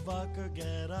 You fucker,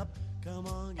 get up, come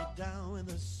on, get down with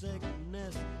the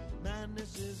sickness.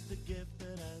 Madness is the gift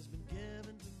that has been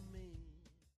given to me.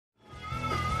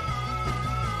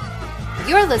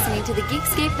 You're listening to the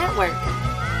Geekscape Network.